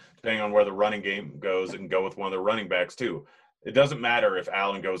Allen, depending on where the running game goes, and go with one of the running backs too. It doesn't matter if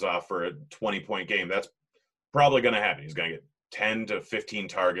Allen goes off for a 20-point game. That's probably going to happen. He's going to get 10 to 15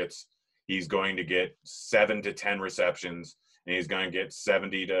 targets. He's going to get 7 to 10 receptions, and he's going to get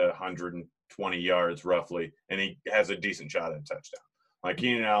 70 to 120 yards roughly, and he has a decent shot at a touchdown. Like,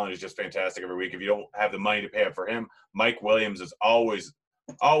 Keenan Allen is just fantastic every week. If you don't have the money to pay up for him, Mike Williams is always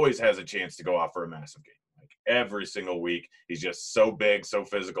has a chance to go off for a massive game. Like, every single week, he's just so big, so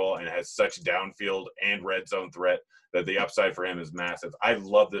physical, and has such downfield and red zone threat that the upside for him is massive. I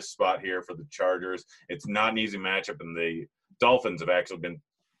love this spot here for the Chargers. It's not an easy matchup, and the Dolphins have actually been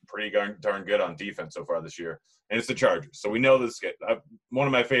pretty darn good on defense so far this year. And it's the Chargers. So we know this. One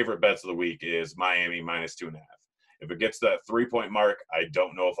of my favorite bets of the week is Miami -2.5. If it gets that 3-point mark, I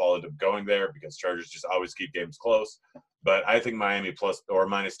don't know if I'll end up going there because Chargers just always keep games close. But I think Miami plus or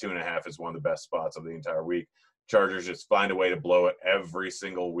 -2.5 is one of the best spots of the entire week. Chargers just find a way to blow it every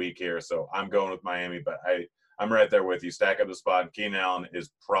single week here. So I'm going with Miami, but I'm right there with you. Stack up the spot. And Keenan Allen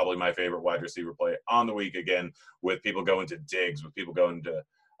is probably my favorite wide receiver play on the week again, with people going to Diggs, with people going to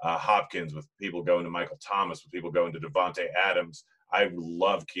Hopkins, with people going to Michael Thomas, with people going to Devontae Adams. I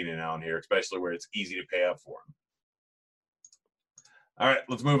love Keenan Allen here, especially where it's easy to pay up for him. All right,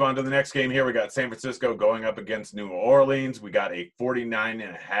 let's move on to the next game here. We got San Francisco going up against New Orleans. We got a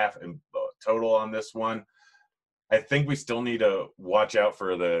 49.5 in total on this one. I think we still need to watch out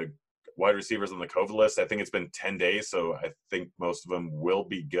for the wide receivers on the COVID list. I think it's been 10 days, so I think most of them will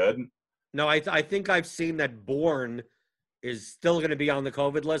be good. No, I think I've seen that Bourne is still going to be on the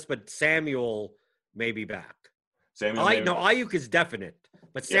COVID list, but Samuel may be back. Ayuk is definite,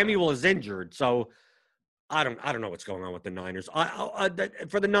 but Samuel is injured, so I don't know what's going on with the Niners.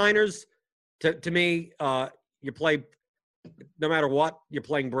 For the Niners, to me, you play no matter what. You're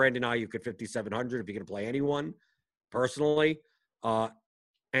playing Brandon Ayuk at 5,700 if you're going to play anyone. Personally,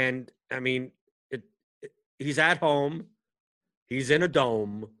 and I mean, he's at home, he's in a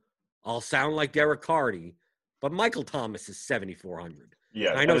dome. I'll sound like Derek Carty, but Michael Thomas is 7,400.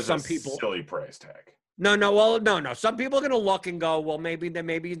 Yeah, I know some people silly price tag. No. Some people are going to look and go, well, maybe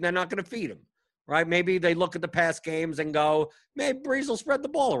they're not going to feed him, right? Maybe they look at the past games and go, maybe Breeze will spread the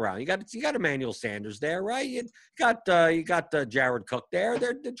ball around. You got Emmanuel Sanders there, right? You got Jared Cook there.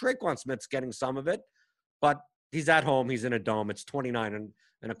 The Traquan Smith's getting some of it, but he's at home. He's in a dome. It's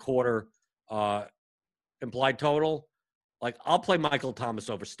 29.25 implied total. Like, I'll play Michael Thomas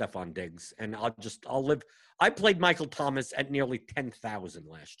over Stephon Diggs, and I'll live. I played Michael Thomas at nearly 10,000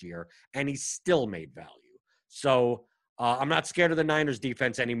 last year, and he still made value. So I'm not scared of the Niners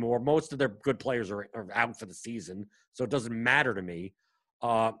defense anymore. Most of their good players are out for the season, so it doesn't matter to me.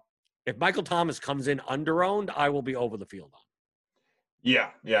 If Michael Thomas comes in under-owned, I will be over the field on. Yeah,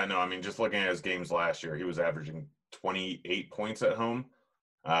 no, I mean, just looking at his games last year, he was averaging 28 points at home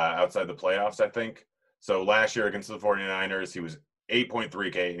outside the playoffs, I think. So last year against the 49ers, he was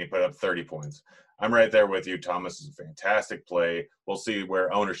 8.3K, and he put up 30 points. I'm right there with you. Thomas is a fantastic play. We'll see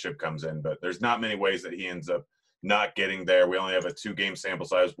where ownership comes in, but there's not many ways that he ends up not getting there. We only have a 2-game sample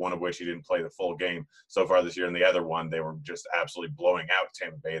size, one of which he didn't play the full game so far this year, and the other one, they were just absolutely blowing out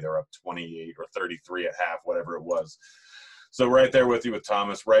Tampa Bay. They're up 28 or 33 at half, whatever it was. So right there with you with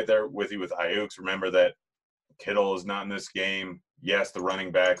Thomas, right there with you with Ayuk. Remember that Kittle is not in this game. Yes, the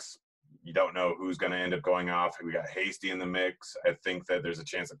running backs, you don't know who's going to end up going off. We got Hasty in the mix. I think that there's a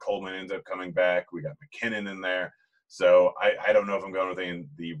chance that Coleman ends up coming back. We got McKinnon in there. So I don't know if I'm going with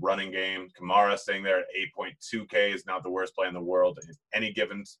the running game. Kamara staying there at 8.2K is not the worst play in the world in any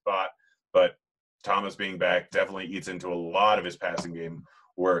given spot. But Thomas being back definitely eats into a lot of his passing game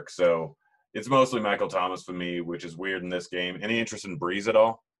work. So it's mostly Michael Thomas for me, which is weird in this game. Any interest in Breeze at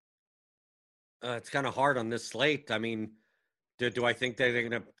all? It's kind of hard on this slate. I mean, do I think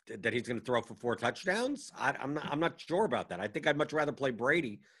that he's gonna throw for 4 touchdowns? I'm not sure about that. I think I'd much rather play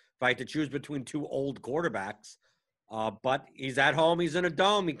Brady if I had to choose between 2 old quarterbacks. But he's at home. He's in a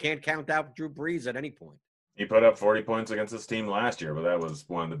dome. He can't count out Drew Brees at any point. He put up 40 points against this team last year, but that was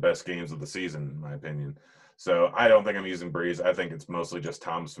one of the best games of the season, in my opinion. So I don't think I'm using Breeze. I think it's mostly just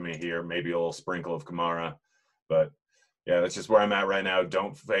Thomas for me here. Maybe a little sprinkle of Kamara. But, yeah, that's just where I'm at right now.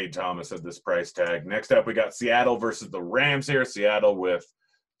 Don't fade Thomas at this price tag. Next up, we got Seattle versus the Rams here. Seattle with,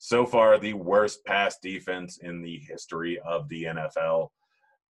 so far, the worst pass defense in the history of the NFL.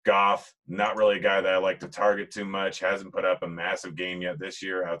 Goff, not really a guy that I like to target too much. Hasn't put up a massive game yet this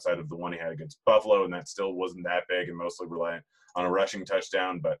year outside of the one he had against Buffalo, and that still wasn't that big and mostly reliant on a rushing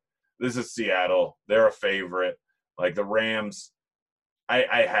touchdown. But this is Seattle. They're a favorite. Like the Rams,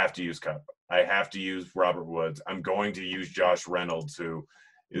 I have to use Kupp. I have to use Robert Woods. I'm going to use Josh Reynolds, who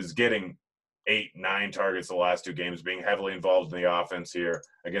is getting 8-9 targets the last 2 games, being heavily involved in the offense here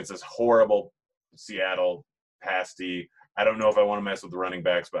against this horrible Seattle pass D. I don't know if I want to mess with the running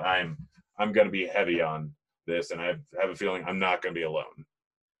backs, but I'm going to be heavy on this, and I have a feeling I'm not going to be alone.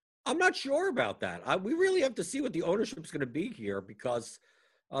 I'm not sure about that. We really have to see what the ownership is going to be here because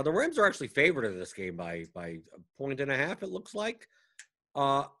the Rams are actually favored in this game by 1.5, it looks like.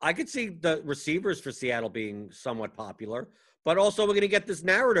 I could see the receivers for Seattle being somewhat popular, but also we're going to get this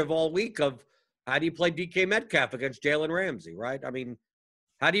narrative all week of how do you play DK Metcalf against Jalen Ramsey, right? I mean,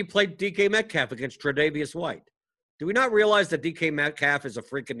 how do you play DK Metcalf against Tre'Davious White? Do we not realize that DK Metcalf is a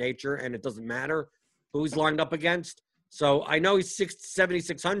freak of nature and it doesn't matter who he's lined up against? So I know he's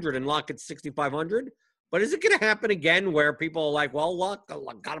 7,600 and Lockett's 6,500, but is it going to happen again where people are like, well,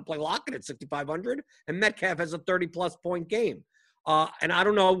 got to play Lockett at 6,500 and Metcalf has a 30-plus point game? And I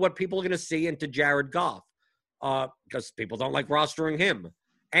don't know what people are going to see into Jared Goff because people don't like rostering him.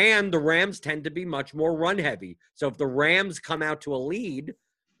 And the Rams tend to be much more run-heavy. So if the Rams come out to a lead,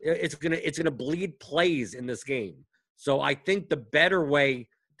 It's gonna bleed plays in this game. So I think the better way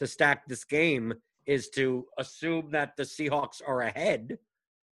to stack this game is to assume that the Seahawks are ahead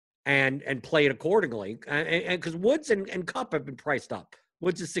and play it accordingly. And because Woods and Kupp have been priced up.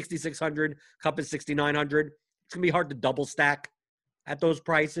 Woods is 6,600, Kupp is 6,900. It's gonna be hard to double stack at those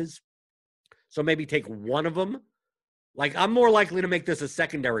prices. So maybe take one of them. Like, I'm more likely to make this a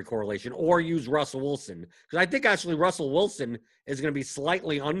secondary correlation or use Russell Wilson, because I think actually Russell Wilson is going to be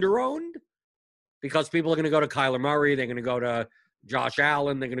slightly underowned because people are going to go to Kyler Murray. They're going to go to Josh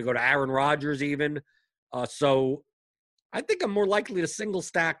Allen. They're going to go to Aaron Rodgers even. So I think I'm more likely to single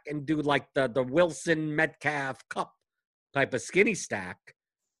stack and do like the Wilson, Metcalf, Kupp type of skinny stack,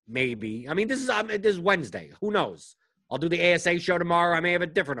 maybe. I mean, this is Wednesday. Who knows? I'll do the ASA show tomorrow. I may have a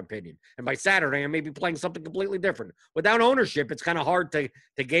different opinion. And by Saturday, I may be playing something completely different. Without ownership, it's kind of hard to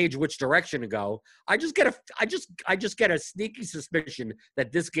gauge which direction to go. I just get a sneaky suspicion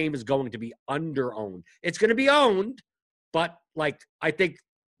that this game is going to be under-owned. It's going to be owned, but like I think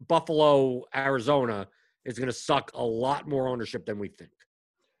Buffalo, Arizona is going to suck a lot more ownership than we think.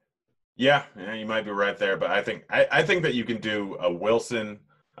 Yeah, you might be right there, but I think that you can do a Wilson,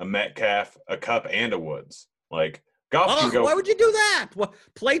 a Metcalf, a Kupp, and a Woods. Like, Goff can go. Why would you do that? What,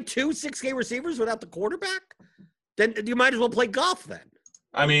 play 2 6K receivers without the quarterback? Then you might as well play Goff then.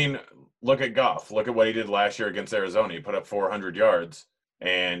 I mean, look at Goff. Look at what he did last year against Arizona. He put up 400 yards,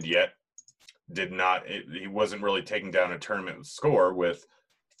 and yet he wasn't really taking down a tournament score with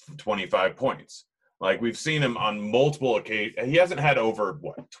 25 points. Like, we've seen him on multiple occasions. He hasn't had over,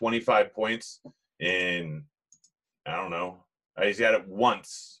 25 points in, I don't know. He's had it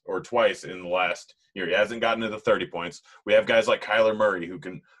once or twice in the last year. He hasn't gotten to the 30 points. We have guys like Kyler Murray who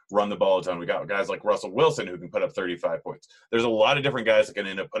can run the ball a ton. We got guys like Russell Wilson who can put up 35 points. There's a lot of different guys that can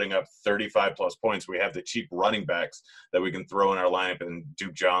end up putting up 35-plus points. We have the cheap running backs that we can throw in our lineup, and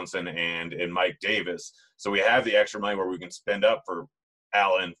Duke Johnson and Mike Davis. So we have the extra money where we can spend up for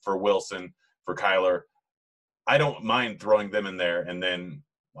Allen, for Wilson, for Kyler. I don't mind throwing them in there, and then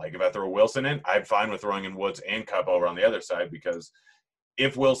like if I throw Wilson in, I'm fine with throwing in Woods and Kupp over on the other side, because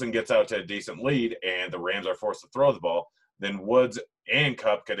if Wilson gets out to a decent lead and the Rams are forced to throw the ball, then Woods and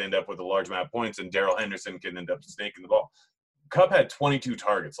Kupp could end up with a large amount of points, and Darrell Henderson can end up snaking the ball. Kupp had 22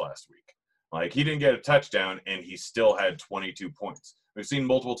 targets last week. Like, he didn't get a touchdown, and he still had 22 points. We've seen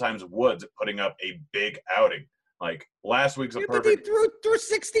multiple times Woods putting up a big outing. Like, last week's a perfect. But he threw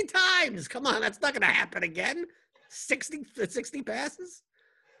 60 times. Come on, that's not going to happen again. 60 passes?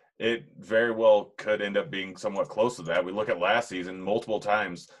 It very well could end up being somewhat close to that. We look at last season multiple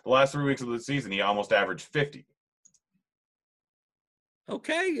times. The last 3 weeks of the season, he almost averaged 50.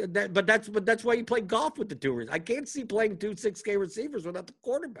 Okay, but that's why you play Goff with the two. I can't see playing 2 6K receivers without the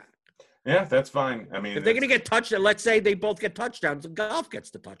quarterback. Yeah, that's fine. I mean, if they're going to get touchdowns, let's say they both get touchdowns, and Goff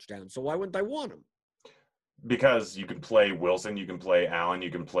gets the touchdown. So why wouldn't I want him? Because you can play Wilson, you can play Allen, you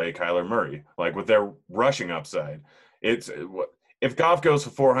can play Kyler Murray. Like, with their rushing upside, if Goff goes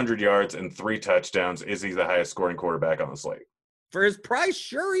for 400 yards and 3 touchdowns, is he the highest scoring quarterback on the slate? For his price,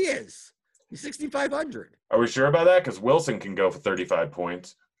 sure he is. He's 6,500. Are we sure about that? Because Wilson can go for 35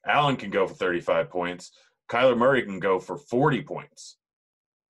 points. Allen can go for 35 points. Kyler Murray can go for 40 points.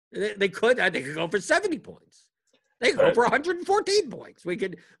 They could go for 70 points. They go for 114 points. We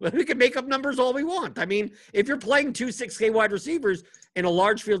could make up numbers all we want. I mean, if you're playing 2 6K wide receivers in a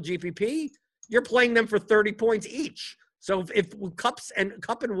large field GPP, you're playing them for 30 points each. So if Kupp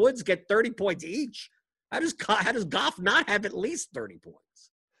and Woods get 30 points each, how does Goff not have at least 30 points?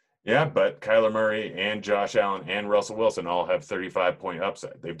 Yeah, but Kyler Murray and Josh Allen and Russell Wilson all have 35-point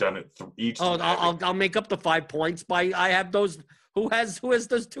upside. They've done it each. Oh, I'll make up the 5 points by I have those. Who has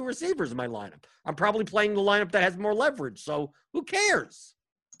those 2 receivers in my lineup? I'm probably playing the lineup that has more leverage. So who cares?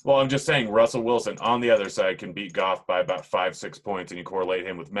 Well, I'm just saying Russell Wilson on the other side can beat Goff by about 5-6 points, and you correlate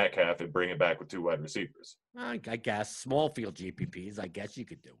him with Metcalf and bring it back with 2 wide receivers. I guess small field GPPs. I guess you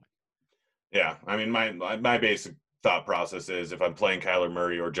could do it. Yeah, I mean my basic thought process is if I'm playing Kyler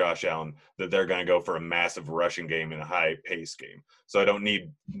Murray or Josh Allen, that they're going to go for a massive rushing game and a high pace game. So I don't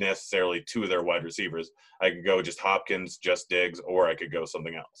need necessarily 2 of their wide receivers. I could go just Hopkins, just Diggs, or I could go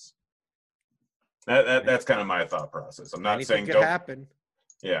something else. That's kind of my thought process. I'm not Anything saying could happen.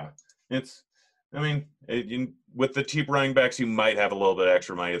 Yeah, with the cheap running backs, you might have a little bit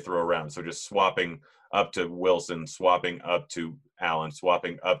extra money to throw around. So just swapping up to Wilson, swapping up to Allen,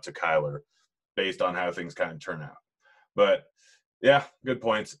 swapping up to Kyler, based on how things kind of turn out. But yeah, good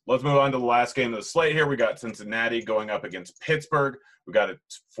points. Let's move on to the last game of the slate here. We got Cincinnati going up against Pittsburgh. We got a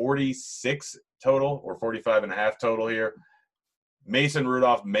 46 total or 45.5 total here. Mason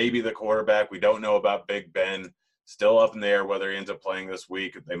Rudolph may be the quarterback. We don't know about Big Ben. Still up in the air whether he ends up playing this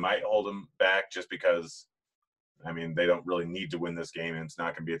week. They might hold him back just because, I mean, they don't really need to win this game, and it's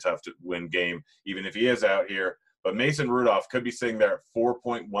not going to be a tough-to-win game, even if he is out here. But Mason Rudolph could be sitting there at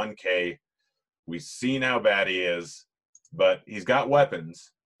 4.1K. We've seen how bad he is, but he's got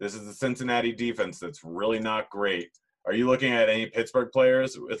weapons. This is the Cincinnati defense that's really not great. Are you looking at any Pittsburgh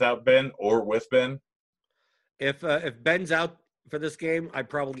players without Ben or with Ben? If Ben's out for this game, I'd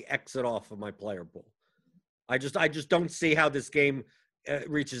probably exit off of my player pool. I just don't see how this game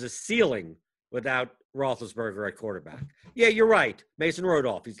reaches a ceiling without Roethlisberger at quarterback. Yeah, you're right. Mason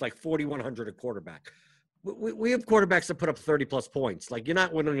Rudolph, he's like 4,100 at quarterback. We have quarterbacks that put up 30-plus points. Like, you're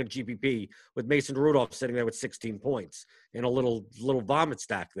not winning a GPP with Mason Rudolph sitting there with 16 points in a little vomit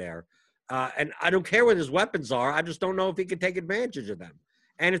stack there. And I don't care what his weapons are. I just don't know if he can take advantage of them.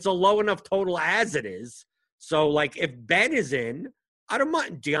 And it's a low enough total as it is. So, like, if Ben is in, I don't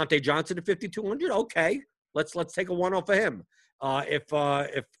mind. Deontay Johnson at 5,200, okay. Let's take a one off of him.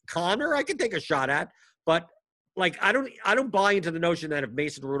 If Connor, I can take a shot at. But, like, I don't buy into the notion that if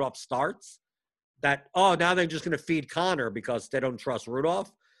Mason Rudolph starts, that, now they're just going to feed Connor because they don't trust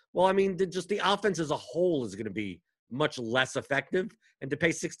Rudolph. Well, I mean, just the offense as a whole is going to be much less effective. And to pay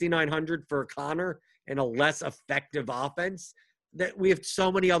 $6,900 for Connor in a less effective offense, that we have so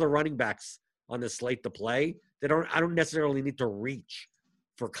many other running backs on this slate to play that I don't necessarily need to reach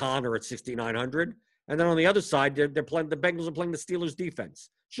for Connor at $6,900. And then on the other side, the Bengals are playing the Steelers defense.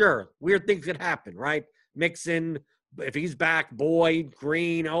 Sure, weird things could happen, right? Mixon, if he's back, Boyd,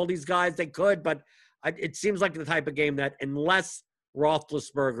 Green, all these guys, they could. But it seems like the type of game that unless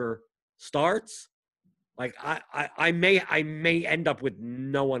Roethlisberger starts, like I may end up with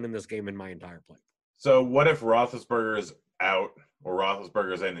no one in this game in my entire play. So what if Roethlisberger is out or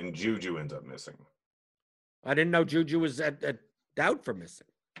Roethlisberger's in and Juju ends up missing? I didn't know Juju was out for missing.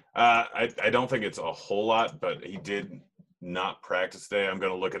 I don't think it's a whole lot, but he did not practice today. I'm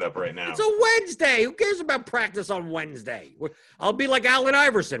going to look it up right now. It's a Wednesday. Who cares about practice on Wednesday? I'll be like Allen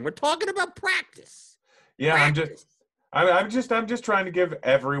Iverson. We're talking about practice. Yeah, practice. I'm just trying to give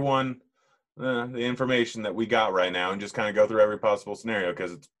everyone the information that we got right now and just kind of go through every possible scenario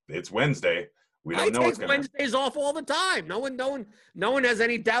because it's Wednesday. We don't know what's going to happen. Wednesdays off all the time. No one has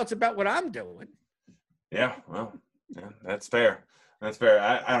any doubts about what I'm doing. Yeah, well, yeah, that's fair. That's fair.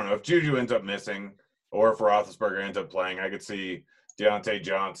 I don't know if Juju ends up missing or if Roethlisberger ends up playing. I could see Deontay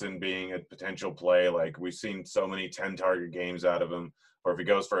Johnson being a potential play. Like, we've seen so many 10-target games out of him. Or if he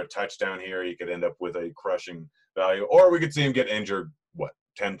goes for a touchdown here, he could end up with a crushing value. Or we could see him get injured,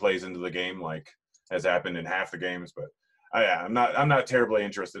 10 plays into the game, like has happened in half the games. But I'm not terribly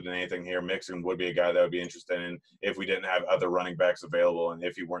interested in anything here. Mixon would be a guy that I would be interested in if we didn't have other running backs available and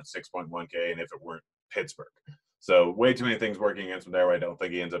if he weren't 6.1K and if it weren't Pittsburgh. So way too many things working against him there. I don't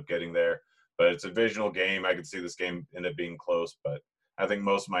think he ends up getting there. But it's a divisional game. I could see this game end up being close. But I think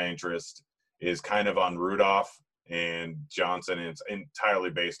most of my interest is kind of on Rudolph and Johnson. And it's entirely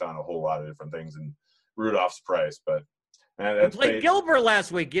based on a whole lot of different things and Rudolph's price. But that's played Gilbert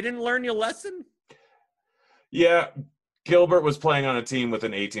last week. You didn't learn your lesson? Yeah. Gilbert was playing on a team with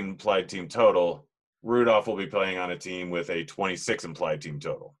an 18 implied team total. Rudolph will be playing on a team with a 26 implied team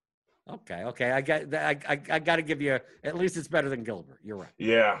total. Okay. I got to give you at least it's better than Gilbert. You're right.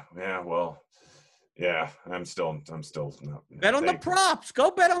 Yeah. Well, yeah. I'm still not. Bet on the props. Go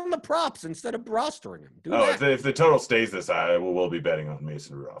bet on the props instead of rostering him. Do that. If the total stays this high, we'll be betting on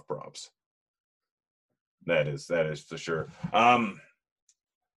Mason Rudolph props. That is for sure.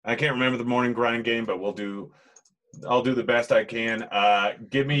 I can't remember the morning grind game, but I'll do the best I can.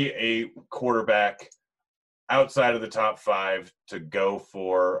 Give me a quarterback outside of the top 5 to go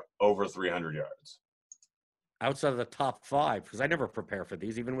for over 300 yards. Outside of the top 5, because I never prepare for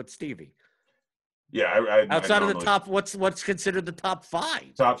these, even with Stevie. Yeah, outside of the top, what's considered the top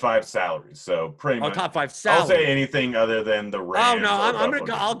 5? Top 5 salaries. So pretty much. Top 5 salaries. I'll say anything other than the Rams. Oh no, I'm gonna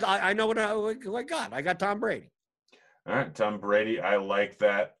go. I know who I got. I got Tom Brady. All right, Tom Brady. I like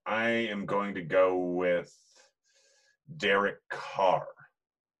that. I am going to go with Derek Carr.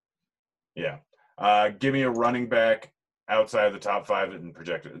 Yeah. Give me a running back outside of the top 5 and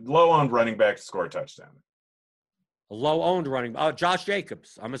projected. Low-owned running back to score a touchdown. A low-owned running back. Josh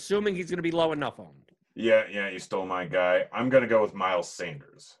Jacobs. I'm assuming he's going to be low enough owned. Yeah, you stole my guy. I'm going to go with Miles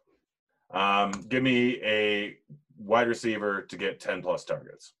Sanders. Give me a wide receiver to get 10-plus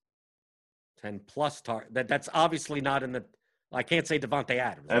targets. 10-plus targets. That's obviously not in the – I can't say Devontae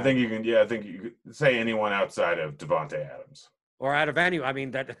Adams. I think you can say anyone outside of Devontae Adams. Or out of that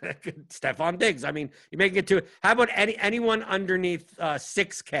Stephon Diggs. I mean, you're making it to – how about anyone underneath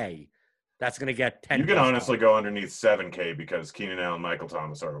 6K that's going to get 10. You can honestly go underneath 7K because Keenan Allen, Michael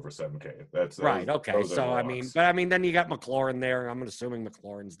Thomas are over 7K. That's right. Okay. Those So I mean, then you got McLaurin there. I'm assuming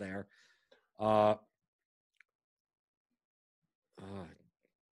McLaurin's there. Let's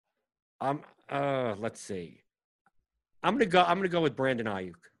see. I'm gonna go with Brandon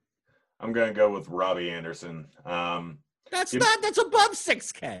Ayuk. I'm gonna go with Robbie Anderson. That's above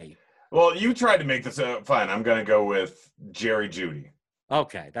 6K. Well, you tried to make this fine. I'm gonna go with Jerry Jeudy.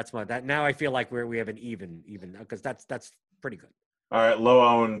 Okay, now I feel like we have an even because that's pretty good. All right,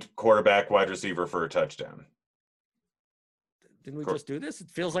 low-owned quarterback, wide receiver for a touchdown. Didn't we just do this? It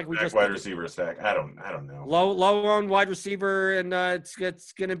feels like we just wide receiver stack. I don't know. Low-owned wide receiver, and it's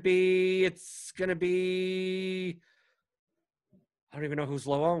gonna be. I don't even know who's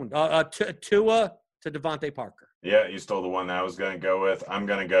low-owned. Tua to Devontae Parker. Yeah, you stole the one that I was gonna go with. I'm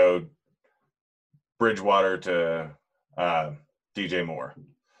gonna go Bridgewater to DJ Moore,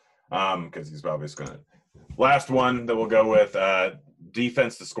 because he's obviously gonna. Last one that we'll go with,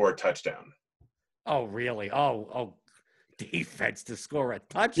 defense to score a touchdown. Oh, really? Oh, defense to score a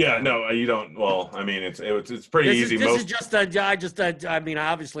touchdown. Yeah, no, you don't. Well, I mean, it's pretty easy. This is just I mean,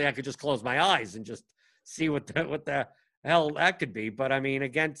 obviously, I could just close my eyes and just see what the hell that could be. But I mean,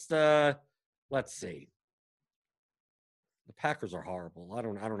 against let's see, the Packers are horrible. I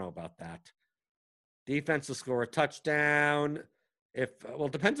don't know about that. Defense to score a touchdown. It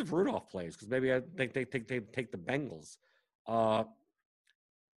depends if Rudolph plays, because maybe I think they take the Bengals.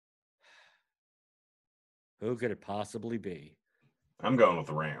 Who could it possibly be? I'm going with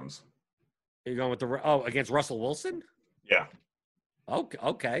the Rams. You're going with against Russell Wilson? Yeah.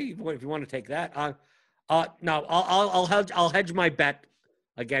 Okay. If you want to take that, no, I'll hedge my bet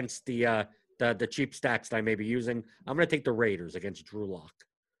against the cheap stacks that I may be using. I'm going to take the Raiders against Drew Lock.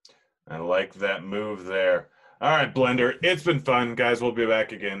 I like that move there. All right, Blender. It's been fun, guys. We'll be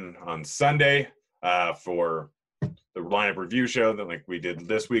back again on Sunday for the lineup review show that like we did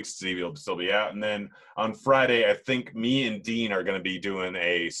this week. Stevie will still be out. And then on Friday, I think me and Dean are going to be doing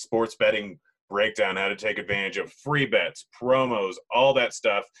a sports betting breakdown, how to take advantage of free bets, promos, all that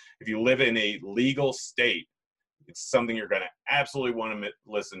stuff. If you live in a legal state, it's something you're going to absolutely want to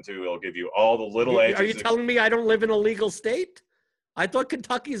listen to. It'll give you all the little edges. Are you telling me I don't live in a legal state? I thought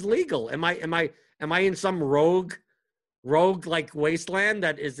Kentucky's legal. Am I in some rogue like wasteland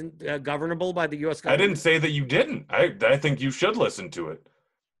that isn't governable by the U.S. government? I didn't say that you didn't. I think you should listen to it.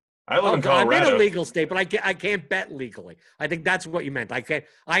 I live in Colorado. I'm in a legal state, but I can't bet legally. I think that's what you meant. I can't.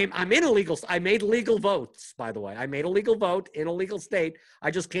 I'm in a legal. I made legal votes, by the way. I made a legal vote in a legal state.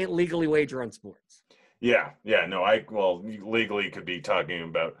 I just can't legally wager on sports. Yeah. No. You legally could be talking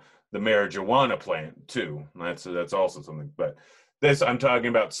about the marijuana plant too. That's also something. But I'm talking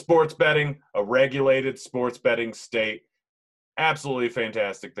about sports betting, a regulated sports betting state. Absolutely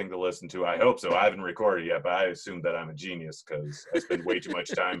fantastic thing to listen to. I hope so. I haven't recorded yet, but I assume that I'm a genius because I spend way too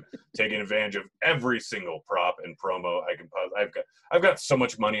much time taking advantage of every single prop and promo I can. I've got so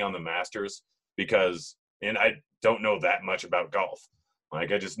much money on the Masters and I don't know that much about golf.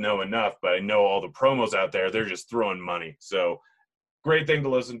 Like I just know enough, but I know all the promos out there. They're just throwing money. So great thing to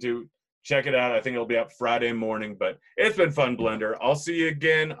listen to. Check it out. I think it'll be up Friday morning, but it's been fun, Blender. I'll see you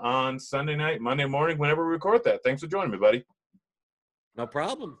again on Sunday night, Monday morning, whenever we record that. Thanks for joining me, buddy. No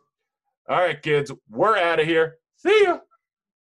problem. All right, kids, we're out of here. See ya.